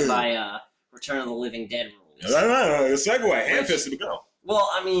we're going by Return of the Living Dead rules. The segue. Hand-fisted to go. Well,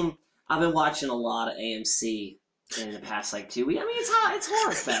 I mean, I've been watching a lot of AMC in the past, 2 weeks. I mean, it's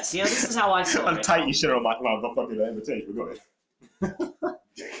horror fest. This is how I feel. I'm tight. You should have my fucking invitation. But go ahead.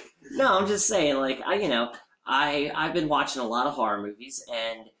 No, I'm just saying, I've been watching a lot of horror movies,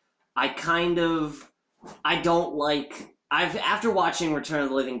 and after watching Return of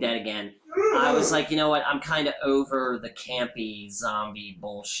the Living Dead again, I was like, you know what, I'm kind of over the campy zombie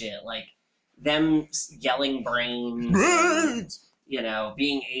bullshit. Like, them yelling brains,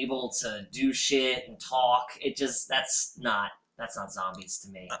 being able to do shit and talk, that's not zombies to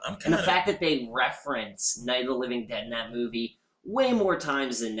me. And the fact that they reference Night of the Living Dead in that movie way more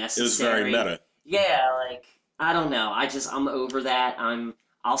times than necessary. It was very meta. Yeah, I don't know. I'm over that.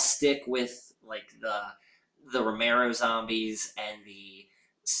 I'll stick with the Romero zombies and the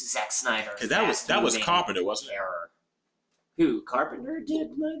Zack Snyder. Because that was Carpenter, wasn't it? Who? Carpenter did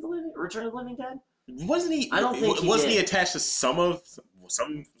Return of the Living Dead? Wasn't he? I don't think he wasn't did. he attached to some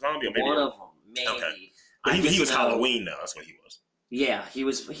zombie or maybe one of them, maybe. Okay. But he was Halloween though. That's what he was. Yeah, he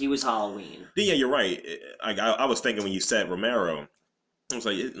was Halloween. Yeah, you're right. I was thinking when you said Romero, I was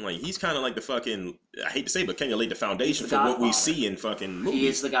like he's kind of like the fucking, I hate to say, but can you lay the foundation for what we see in fucking movies? He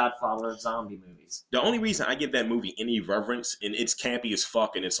is the godfather of zombie movies. The only reason I give that movie any reverence, and it's campy as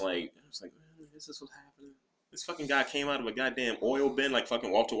fuck, and it's like this is what's happening. This fucking guy came out of a goddamn oil bin, like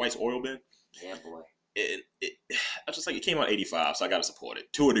fucking Walter White's oil bin. Yeah, boy. I was just like, it came out 85, so I gotta support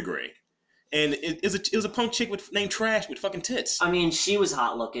it to a degree. And it was a punk chick named Trash with fucking tits. I mean, she was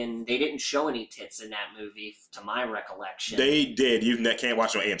hot looking. They didn't show any tits in that movie, to my recollection. They did. You can't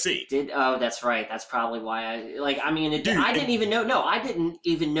watch it on AMC. Oh, that's right. That's probably why I didn't even know. No, I didn't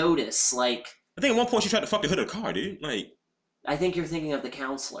even notice. Like, I think at one point she tried to fuck the hood of the car, dude. Like, I think you're thinking of The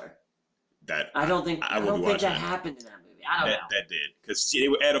Counselor. I don't think that happened in that movie. I don't know. That did, because they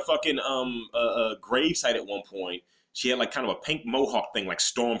were at a fucking grave site at one point. She had like kind of a pink mohawk thing, like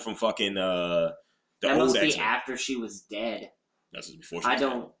Storm from fucking the that old must be X-Men. after she was dead. That's before. I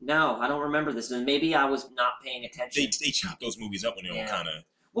don't remember this. Maybe I was not paying attention. They chopped those movies up when they were kind of.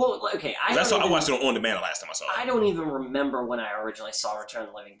 Well, okay. I watched it on demand the last time I saw it. I don't even remember when I originally saw Return of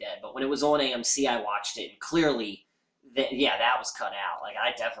the Living Dead, but when it was on AMC, I watched it, and clearly, that was cut out. Like,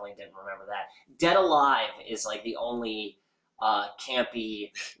 I definitely didn't remember that. Dead Alive is like the only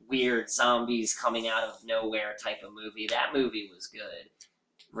campy, weird zombies coming out of nowhere type of movie. That movie was good.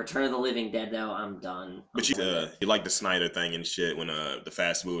 Return of the Living Dead, though, I'm done. But you like the Snyder thing and shit when the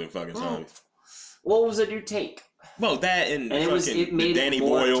fast moving fucking zombies. What was a new take? Well, that and it made Danny it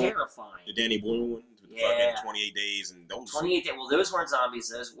more Boyle, terrifying. the Danny Boyle one, fucking 28 Days and those. 28 Days. Well, those weren't zombies.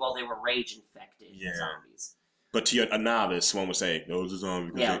 They were rage infected zombies. But to a novice, someone would say, those are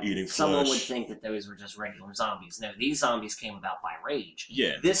zombies because they're eating flesh. Someone would think that those were just regular zombies. No, these zombies came about by rage.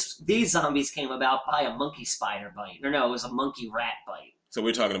 Yeah. These zombies came about by a monkey spider bite. Or no, it was a monkey rat bite. So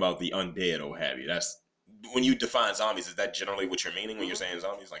we're talking about the undead or what have you. That's when you define zombies, is that generally what you're meaning when you're saying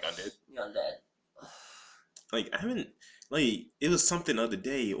zombies, like undead? The undead. Like, I haven't, like, it was something the other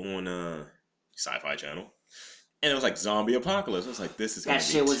day on Sci-Fi Channel. And it was like zombie apocalypse. I was like, this is going to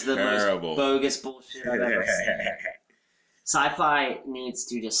be terrible. That shit was the most bogus bullshit I've ever seen. Sci-fi needs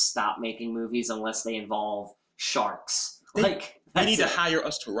to just stop making movies unless they involve sharks. They need to hire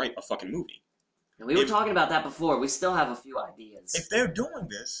us to write a fucking movie. And we were talking about that before. We still have a few ideas. If they're doing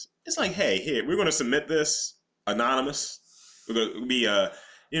this, it's like, hey, here, we're going to submit this anonymous. We're going to be, we're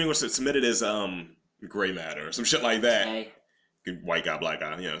going to submit it as gray matter or some shit like that. Okay. White guy, black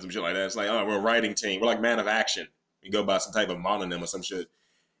guy, some shit like that. It's like, oh, we're a writing team. We're like Man of Action. You go by some type of mononym or some shit.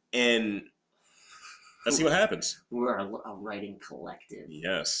 And let's see what happens. We're a writing collective.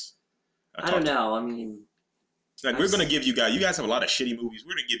 Yes. I don't know. I mean... Like, we're going to give you guys have a lot of shitty movies.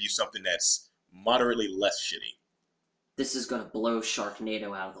 We're going to give you something that's moderately less shitty. This is going to blow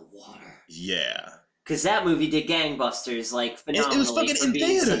Sharknado out of the water. Yeah. Because that movie did gangbusters, like, phenomenally. It was fucking for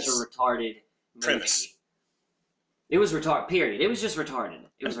being such a retarded premise. Movie. It was retarded, period. It was just retarded.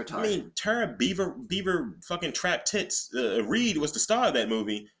 It was retarded. I mean, Tara Beaver fucking trap tits. Reed was the star of that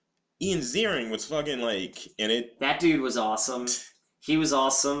movie. Ian Ziering was fucking, like, in it. That dude was awesome. He was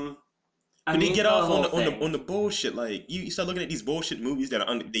awesome. But they get off on the bullshit. Like, you start looking at these bullshit movies that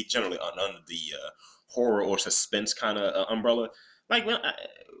are they generally are under the horror or suspense kind of umbrella. Like,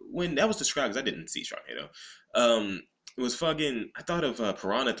 when that was described, because I didn't see Sharknado, it was fucking, I thought of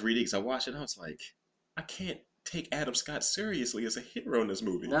Piranha 3D, because I watched it, and I was like, I can't take Adam Scott seriously as a hero in this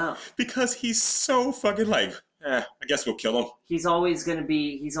movie. No. Because he's so fucking like, I guess we'll kill him. He's always gonna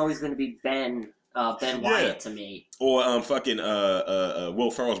be Ben Wyatt to me. Or fucking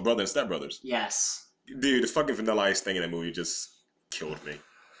Will Ferrell's brother in Step Brothers. Yes. Dude, the fucking Vanilla Ice thing in that movie just killed me.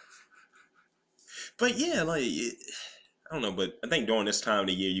 But yeah, like, I don't know, but I think during this time of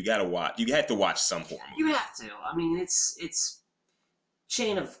the year, you have to watch some horror movies. You have to. I mean, it's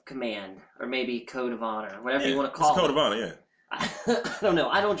Chain of Command, or maybe Code of Honor, whatever you want to call it. Code of Honor, yeah. I don't know.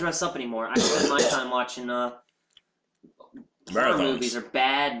 I don't dress up anymore. I spend my time watching horror movies or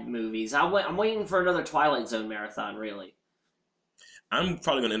bad movies. I'm waiting for another Twilight Zone marathon, really. I'm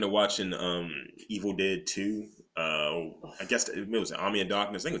probably going to end up watching Evil Dead 2. I guess it was Army of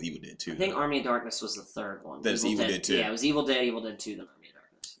Darkness. I think it was Evil Dead 2. I think Army of Darkness was the third one. That's Evil Dead 2. Yeah, it was Evil Dead 2, then Army of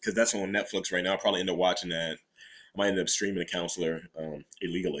Darkness. Because that's on Netflix right now. I'll probably end up watching that. I might end up streaming The Counselor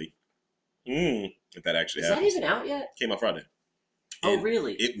illegally. If that actually happens. Is that even out yet? Came out Friday. Oh,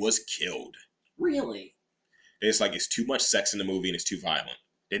 really? It was killed. Really? It's like it's too much sex in the movie and it's too violent.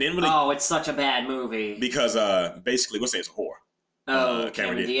 They didn't really. Oh, it's such a bad movie. Because basically, we'll say it's a whore. Oh,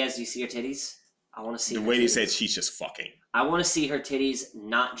 Cameron Diaz. Do you see her titties? I want to see. The way they said she's just fucking. I want to see her titties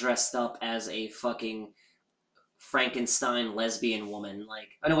not dressed up as a fucking Frankenstein lesbian woman. Like,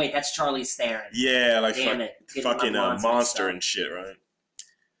 oh no, wait, that's Charlize Theron. Yeah, like fucking monster and shit, right?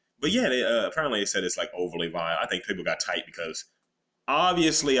 But yeah, they apparently they said it's like overly violent. I think people got tight because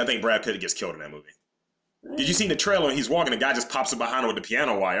obviously I think Brad Pitt gets killed in that movie. Did you see the trailer? He's walking, the guy just pops up behind him with the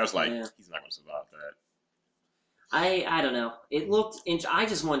piano wire. I was like, he's not going to survive that. I don't know. It looked. I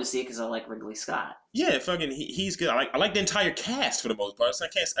just wanted to see it because I like Ridley Scott. Yeah, fucking, he's good. I like the entire cast for the most part. So I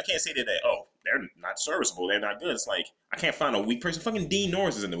can't say that they're not serviceable, they're not good. It's like I can't find a weak person. Fucking Dean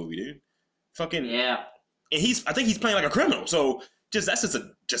Norris is in the movie, dude. Fucking Yeah. And I think he's playing like a criminal. So that's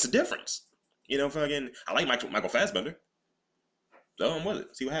just a difference. You know, fucking. I like Michael Fassbender. So I'm with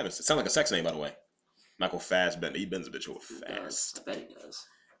it. See what happens. It sounds like a sex name, by the way. Michael Fassbender. He bends a bitch over fast. I bet he does.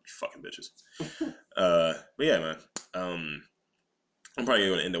 You fucking bitches. But yeah, man. I'm probably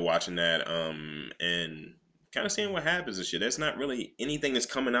gonna end up watching that. And kind of seeing what happens and shit. There's not really anything that's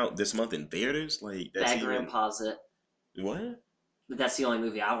coming out this month in theaters. Like that's Bad Grandpa's it. What? But that's the only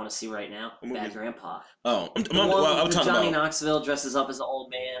movie I want to see right now. Bad Grandpa. Oh, I'm talking Johnny Knoxville dresses up as an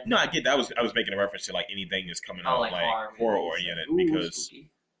old man. No, I get that. I was making a reference to like anything that's coming out like horror oriented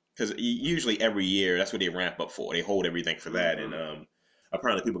because usually every year that's what they ramp up for. They hold everything for that, and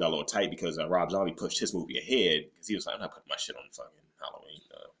apparently people got a little tight because Rob Zombie pushed his movie ahead because he was like, I'm not putting my shit on fucking Halloween.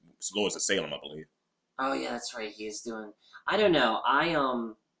 It's Lords of Salem, I believe. Oh yeah, that's right. He is doing. I don't know.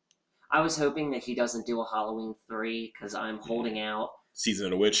 I was hoping that he doesn't do a Halloween 3 because I'm holding out. Season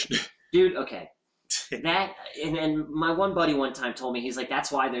of the Witch. Dude, okay. That and my one buddy one time told me, he's like,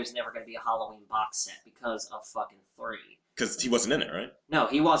 that's why there's never going to be a Halloween box set because of fucking 3. Because he wasn't in it, right? No,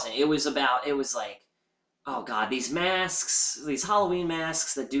 he wasn't. It was like, oh god, these masks, these Halloween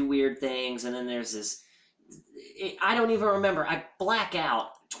masks that do weird things, and then there's this. I don't even remember. I black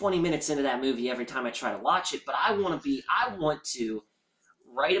out 20 minutes into that movie every time I try to watch it, but I want to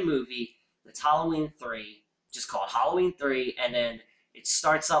write a movie that's Halloween 3, just call it Halloween 3, and then it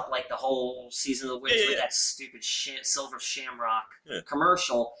starts up like the whole Season of the Witch with that stupid Silver Shamrock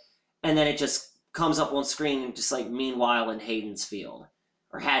commercial, and then it just comes up on screen just like Meanwhile in Haddensfield,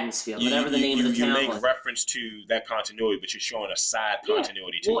 whatever the name of the town was. You make reference to that continuity, but you're showing a side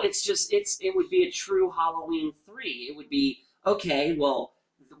continuity too. Well, it would be a true Halloween 3. It would be, okay, well,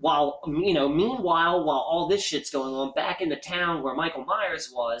 meanwhile, while all this shit's going on back in the town where Michael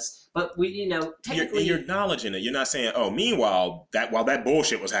Myers was, but technically you're acknowledging it. You're not saying, oh, meanwhile, while that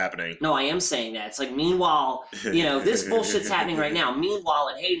bullshit was happening. No, I am saying that. It's like, meanwhile, this bullshit's happening right now. Meanwhile,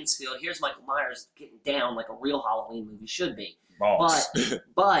 in Haddensfield, here's Michael Myers getting down like a real Halloween movie should be. Boss.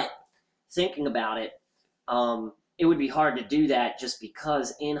 But thinking about it, it would be hard to do that just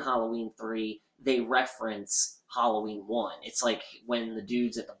because in Halloween 3 they reference Halloween 1. It's like when the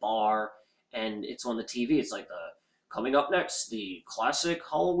dude's at the bar and it's on the TV, it's like coming up next, the classic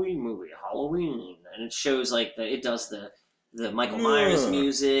Halloween movie, Halloween, and it shows like it does the Michael Myers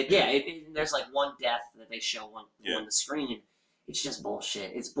music. Yeah, there's like one death that they show on the screen. It's just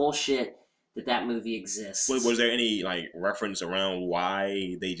bullshit. It's bullshit that movie exists. Was there any like reference around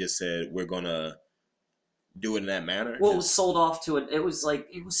why they just said we're gonna do it in that manner? Well, it was sold off to a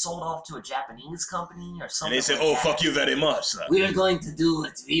Japanese company or something. And they said, "Oh, fuck you very much, son. We're going to do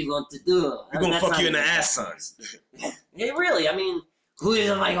what we want to do. We're gonna fuck you in the ass, son." It really, I mean, who is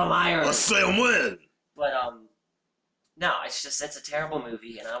Michael Myers? I'll say him when. But no, it's a terrible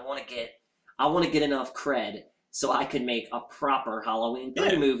movie, and I want to get enough cred so I can make a proper Halloween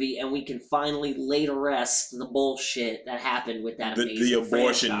 3 movie, and we can finally lay to rest the bullshit that happened with that amazing the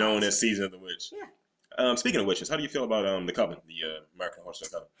abortion franchise. Known as Season of the Witch. Yeah. Speaking of witches, how do you feel about the Coven, the American Horror Story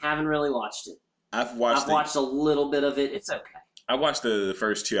Coven? Haven't really watched it. I've watched a little bit of it. It's okay. I watched the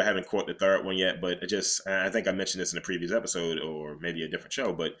first 2. I haven't caught the third one yet, but I think I mentioned this in a previous episode or maybe a different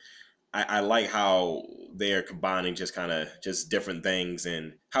show, but I like how they're combining just different things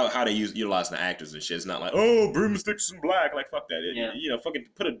and how they utilizing the actors and shit. It's not like, oh, broomsticks and black. Like, fuck that. Fucking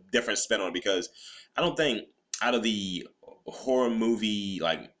put a different spin on it because I don't think out of the horror movie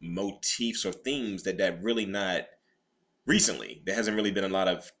like motifs or themes that really not recently, there hasn't really been a lot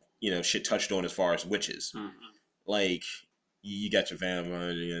of, shit touched on as far as witches. Mm-hmm. Like, you got your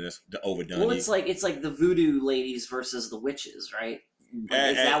vampire, that's the overdone. Well, it's like the voodoo ladies versus the witches, right?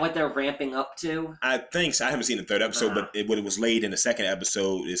 Is that what they're ramping up to? I think so. I haven't seen the third episode, but what it was laid in the second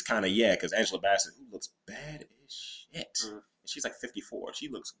episode is kind of, because Angela Bassett, who looks bad as shit. And she's like 54. She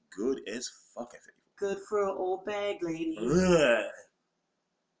looks good as fuck at 54. Good for an old bag lady. Ugh.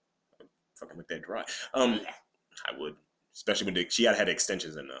 Fucking make that dry. I would. Especially when she had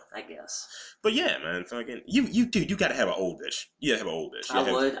extensions in there. I guess. But yeah, man, fucking you gotta have an old bitch. You gotta have an old bitch.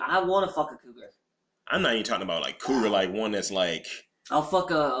 I want to fuck a cougar. I'm not even talking about like cougar, like one that's like. I'll fuck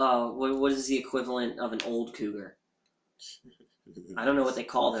what is the equivalent of an old cougar? I don't know what they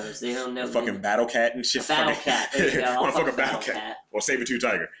call those. They don't know. Fucking battle cat and shit. Battle cat. There you go. I'll fuck a battle cat. Or saber-tooth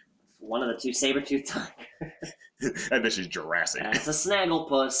tiger. One of the two, saber-tooth tiger. That bitch is Jurassic. It's a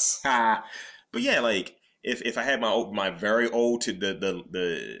snagglepuss. But yeah, like if I had my very old to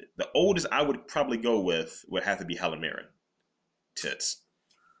the oldest I would probably go with would have to be Helen Mirren. Tits.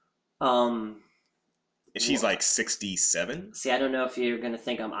 And she's like 67. See, I don't know if you're gonna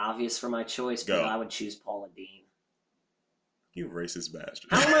think I'm obvious for my choice, but I would choose Paula Deen. You racist bastard.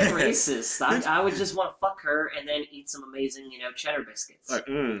 How am I racist? I would just want to fuck her and then eat some amazing, cheddar biscuits. Like,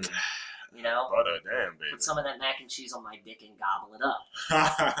 butter, damn, baby. Put some of that mac and cheese on my dick and gobble it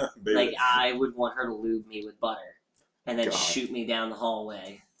up. Like, I would want her to lube me with butter and then shoot me down the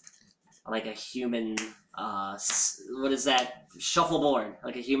hallway like a human, what is that? Shuffleboard.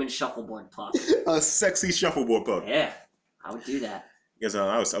 Like a human shuffleboard puck. A sexy shuffleboard puck. Yeah, I would do that. Because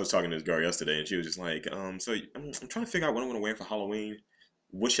I was talking to this girl yesterday, and she was just like, so I'm trying to figure out what I'm going to wear for Halloween.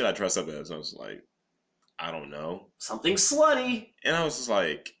 What should I dress up as? I was like, I don't know. Something slutty. And I was just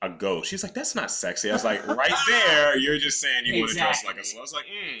like, a ghost. She's like, that's not sexy. I was like, right there, you're just saying you want to dress like a slut. I was like,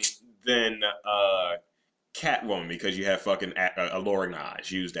 then Catwoman, because you have fucking alluring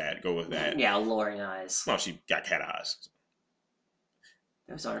eyes. Use that. Go with that. Yeah, alluring eyes. Well, she got cat eyes.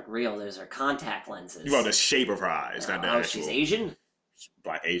 Those aren't real. Those are contact lenses. Well, the shape of her eyes, not the actual. She's Asian?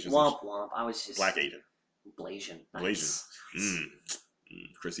 Black Asian. Womp womp. I was just... Black Asian. Blasian. Nice.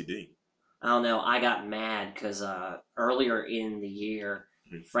 Chrissy D. I don't know. I got mad because earlier in the year,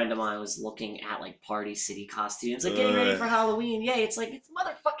 a friend of mine was looking at like Party City costumes, like getting ready for Halloween. Yay! It's like it's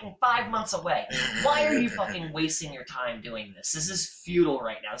motherfucking 5 months away. Why are you fucking wasting your time doing this? This is futile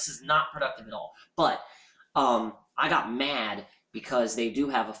right now. This is not productive at all. But I got mad because they do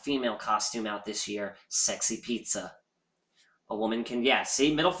have a female costume out this year, Sexy Pizza. A woman can,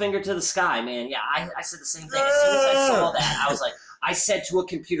 see, middle finger to the sky, man. Yeah, I said the same thing. As soon as I saw that, I was like, I said to a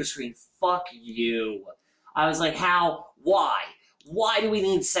computer screen, fuck you. I was like, how? Why? Why do we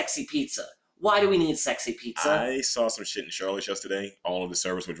need Sexy Pizza? Why do we need Sexy Pizza? I saw some shit in Charlotte yesterday. All of the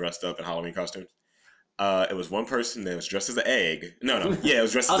servers were dressed up in Halloween costumes. It was one person that was dressed as an egg. No. Yeah, it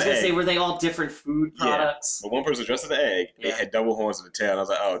was dressed as an egg. I was going to say, were they all different food products? Yeah. But one person was dressed as an egg. They had double horns in the tail. And I was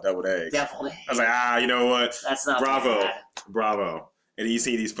like, oh, double eggs. Deviled eggs. I was like, you know what? That's not Bravo. And you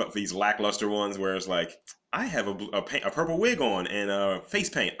see these lackluster ones where it's like, I have a purple wig on and face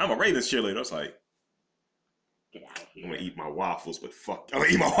paint. I'm a Ravens cheerleader. I was like, get out of here. I'm going to eat my waffles while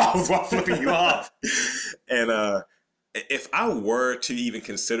flipping you off. And if I were to even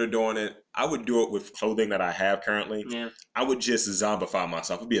consider doing it, I would do it with clothing that I have currently. Yeah. I would just zombify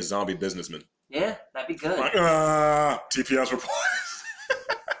myself. I'd be a zombie businessman. Yeah, that'd be good. Like, TPS report.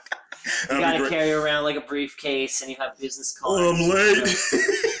 You gotta carry around like a briefcase and you have business cards. I'm late.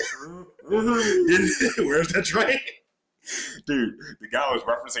 Where's that train? Dude, the guy I was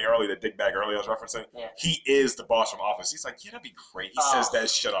referencing earlier, the dickbag earlier I was referencing, he is the boss from Office. He's like, yeah, that'd be great. He says that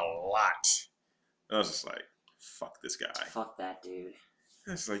shit a lot. And I was just like, fuck this guy. Fuck that dude.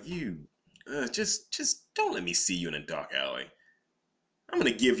 It's like, you, just don't let me see you in a dark alley. I'm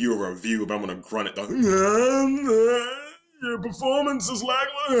going to give you a review, but I'm going to grunt it. Your performance is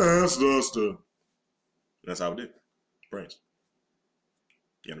lackluster. That's how I do. Brains.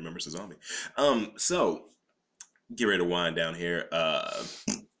 You gotta remember it's a zombie. So, get ready to wind down here.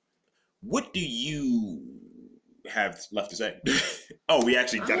 What do you have left to say? Oh, we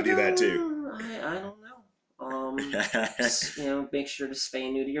actually got to do that too. I don't know. Just, make sure to spay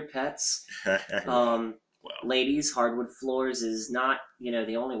and neuter your pets. Ladies, hardwood floors is not,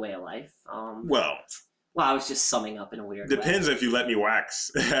 the only way of life. Well, I was just summing up in a weird way. Depends if you let me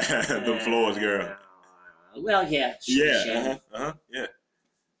wax the floors, girl. Well, yeah. Yeah. Yeah.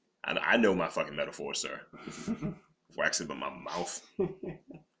 I know my fucking metaphors, sir. Wax it by my mouth. And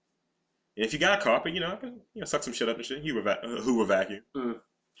if you got a carpet, I can suck some shit up and shit. Hoover vacuum.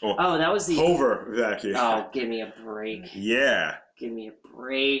 That was the Hoover vacuum. Oh, give me a break. Yeah. Give me a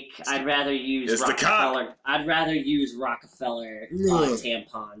break. I'd rather use Rockefeller. I'd rather use Rockefeller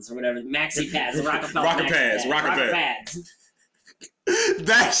tampons or whatever. Maxi pads. The Rockefeller Rocket pads.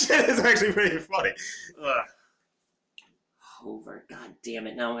 That shit is actually pretty funny. Hoover, god damn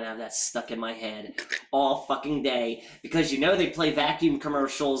it! Now I'm gonna have that stuck in my head all fucking day because they play vacuum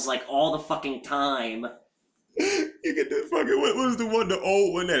commercials like all the fucking time. You get the fucking what was the one, the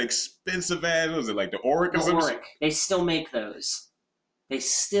old one, that expensive ass? Was it like the Oric or something? They still make those.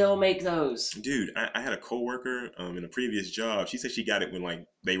 Dude, I had a coworker in a previous job. She said she got it when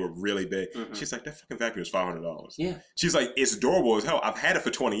they were really big. Mm-hmm. She's like, that fucking vacuum is $500. Yeah. She's like, it's adorable as hell. I've had it for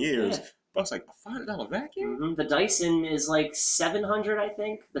 20 years. Yeah. But I was like, a $500 vacuum? Mm-hmm. The Dyson is like $700, I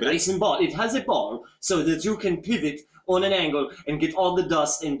think. Dyson ball. It has a ball so that you can pivot on an angle and get all the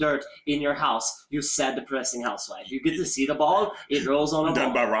dust and dirt in your house. You sad, depressing housewife. You get to see the ball. It rolls on a ball.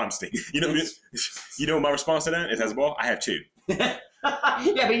 Done by Ronstein. You know my response to that? It has a ball. I have two.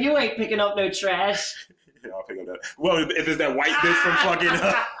 Yeah, but you ain't picking up no trash. Well, if it's that white bitch from fucking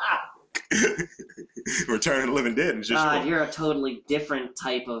Return of the Living Dead. Just God, you're a totally different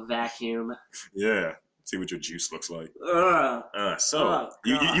type of vacuum. Yeah. See what your juice looks like. Oh,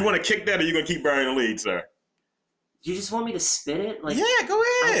 you want to kick that, or you gonna keep burying the lead, sir? You just want me to spit it? Like, yeah, go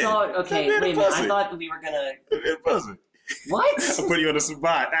ahead. I thought, okay, wait a minute. I thought we were gonna. What? I'm putting you on the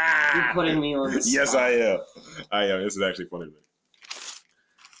spot. You're putting me on the spot. Yes, I am. This is actually funny to me.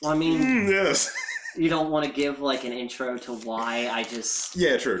 Well, I mean, yes. You don't want to give like an intro to why I just.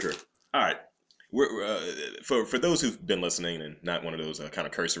 Yeah, true. All right. We're for those who've been listening and not one of those kind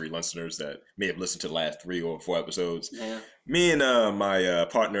of cursory listeners that may have listened to the last 3 or 4 episodes. Yeah. Me and my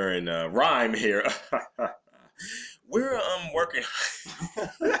partner in rhyme here. We're working. I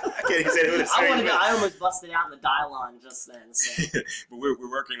can't even say it with a straight I almost busted out in the dialogue just then. So. But we're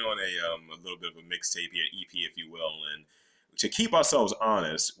working on a little bit of a mixtape here, EP, if you will, and to keep ourselves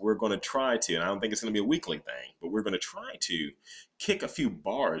honest, we're going to try to, and I don't think it's going to be a weekly thing, but we're going to try to kick a few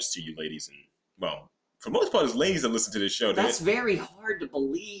bars to you ladies, and well, for the most part, it's ladies that listen to this show. That's very hard to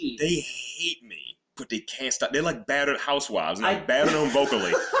believe. They hate me, but they can't stop. They're like battered housewives, and like battered them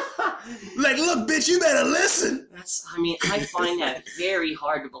vocally. Like, look, bitch, you better listen. I find that very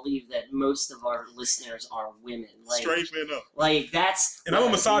hard to believe that most of our listeners are women. Like, strangely enough. Like, that's... And I'm a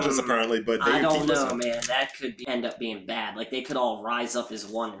misogynist, apparently, but they I don't know, listening. man. That could end up being bad. Like, they could all rise up as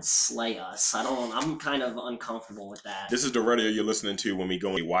one and slay us. I'm kind of uncomfortable with that. This is the radio you're listening to when we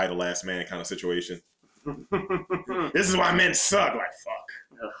go in a why the last man kind of situation. This is why men suck. Like, fuck.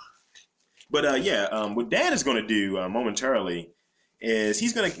 Ugh. But, what Dan is going to do momentarily is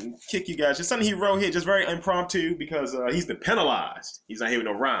he's going to kick you guys. Just something he wrote here, just very impromptu, because he's been penalized. He's not here with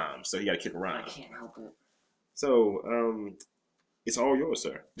no rhymes, so he got to kick a rhyme. I can't help it. So, it's all yours,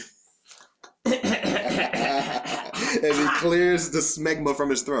 sir. As he clears the smegma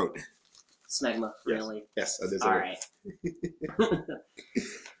from his throat. Smegma, really? Yes, I did. All right.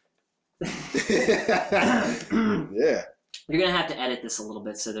 Yeah. You're going to have to edit this a little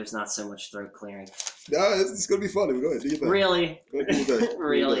bit so there's not so much throat clearing. No, it's going to be funny. Go ahead. Do your thing. Really? Go ahead, do your thing.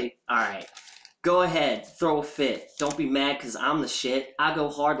 Really? All right. Go ahead. Throw a fit. Don't be mad because I'm the shit. I go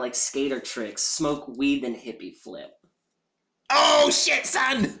hard like skater tricks. Smoke weed then hippie flip. Oh, shit,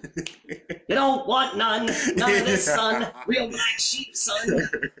 son! You don't want none. None of this, son. Real black sheep, son.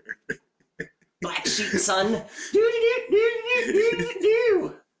 Black sheep, son.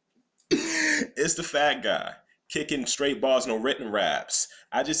 Do-do-do-do-do-do-do. It's the fat guy. Kicking straight bars, no written raps.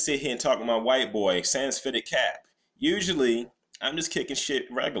 I just sit here and talk to my white boy, sans fitted cap. Usually, I'm just kicking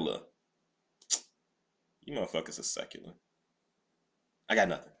shit regular. You motherfuckers are secular. I got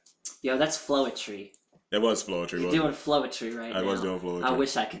nothing. Yo, that's flowetry. That was flowetry. You're doing flowetry right now. I was doing flowetry. I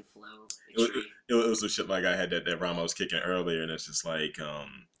wish I could flow. It was some shit like I had that rhyme I was kicking earlier, and it's just like,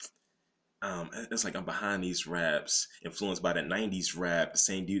 it's like I'm behind these raps, influenced by that 90s rap. The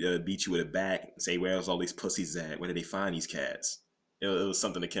same dude beat you with a back and say, where's all these pussies at? Where did they find these cats? It was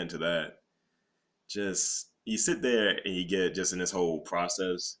something akin to that. Just, you sit there and you get just in this whole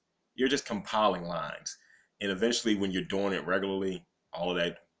process, you're just compiling lines. And eventually when you're doing it regularly, all of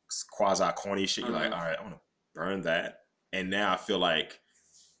that quasi-corny shit, you're like, all right, I want to burn that. And now I feel like,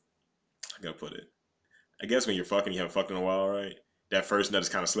 I gotta put it, I guess when you're fucking, you haven't fucked in a while, right? That first nut is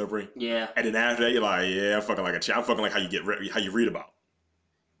kind of slippery. Yeah. And then after that, you're like, yeah, I'm fucking like a child. I'm fucking like how you read about.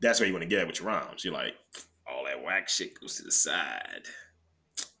 That's where you want to get at with your rhymes. You're like, all that whack shit goes to the side.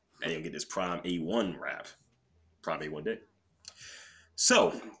 And you'll get this prime A1 rap. Prime A1 day.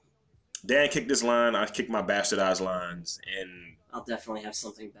 So, Dan kicked this line. I kicked my bastardized lines. And I'll definitely have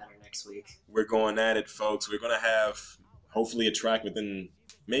something better next week. We're going at it, folks. We're going to have, hopefully, a track within,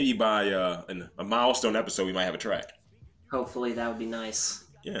 maybe by a milestone episode, we might have a track. Hopefully that would be nice.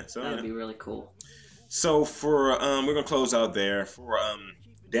 Yeah, so that'd be really cool. So for we're gonna close out there for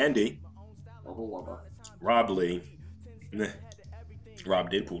Dan D, Rob Lee, Rob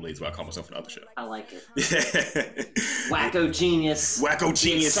Deadpool Lee is what I call myself in the other show. I like it. Wacko genius. Wacko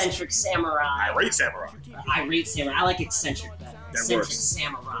genius. Eccentric samurai. Irate samurai. Irate samurai. I like eccentric better. That eccentric works.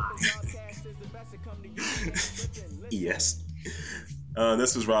 Samurai. Yes.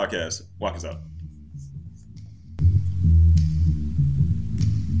 This was Robcast. Walk us out.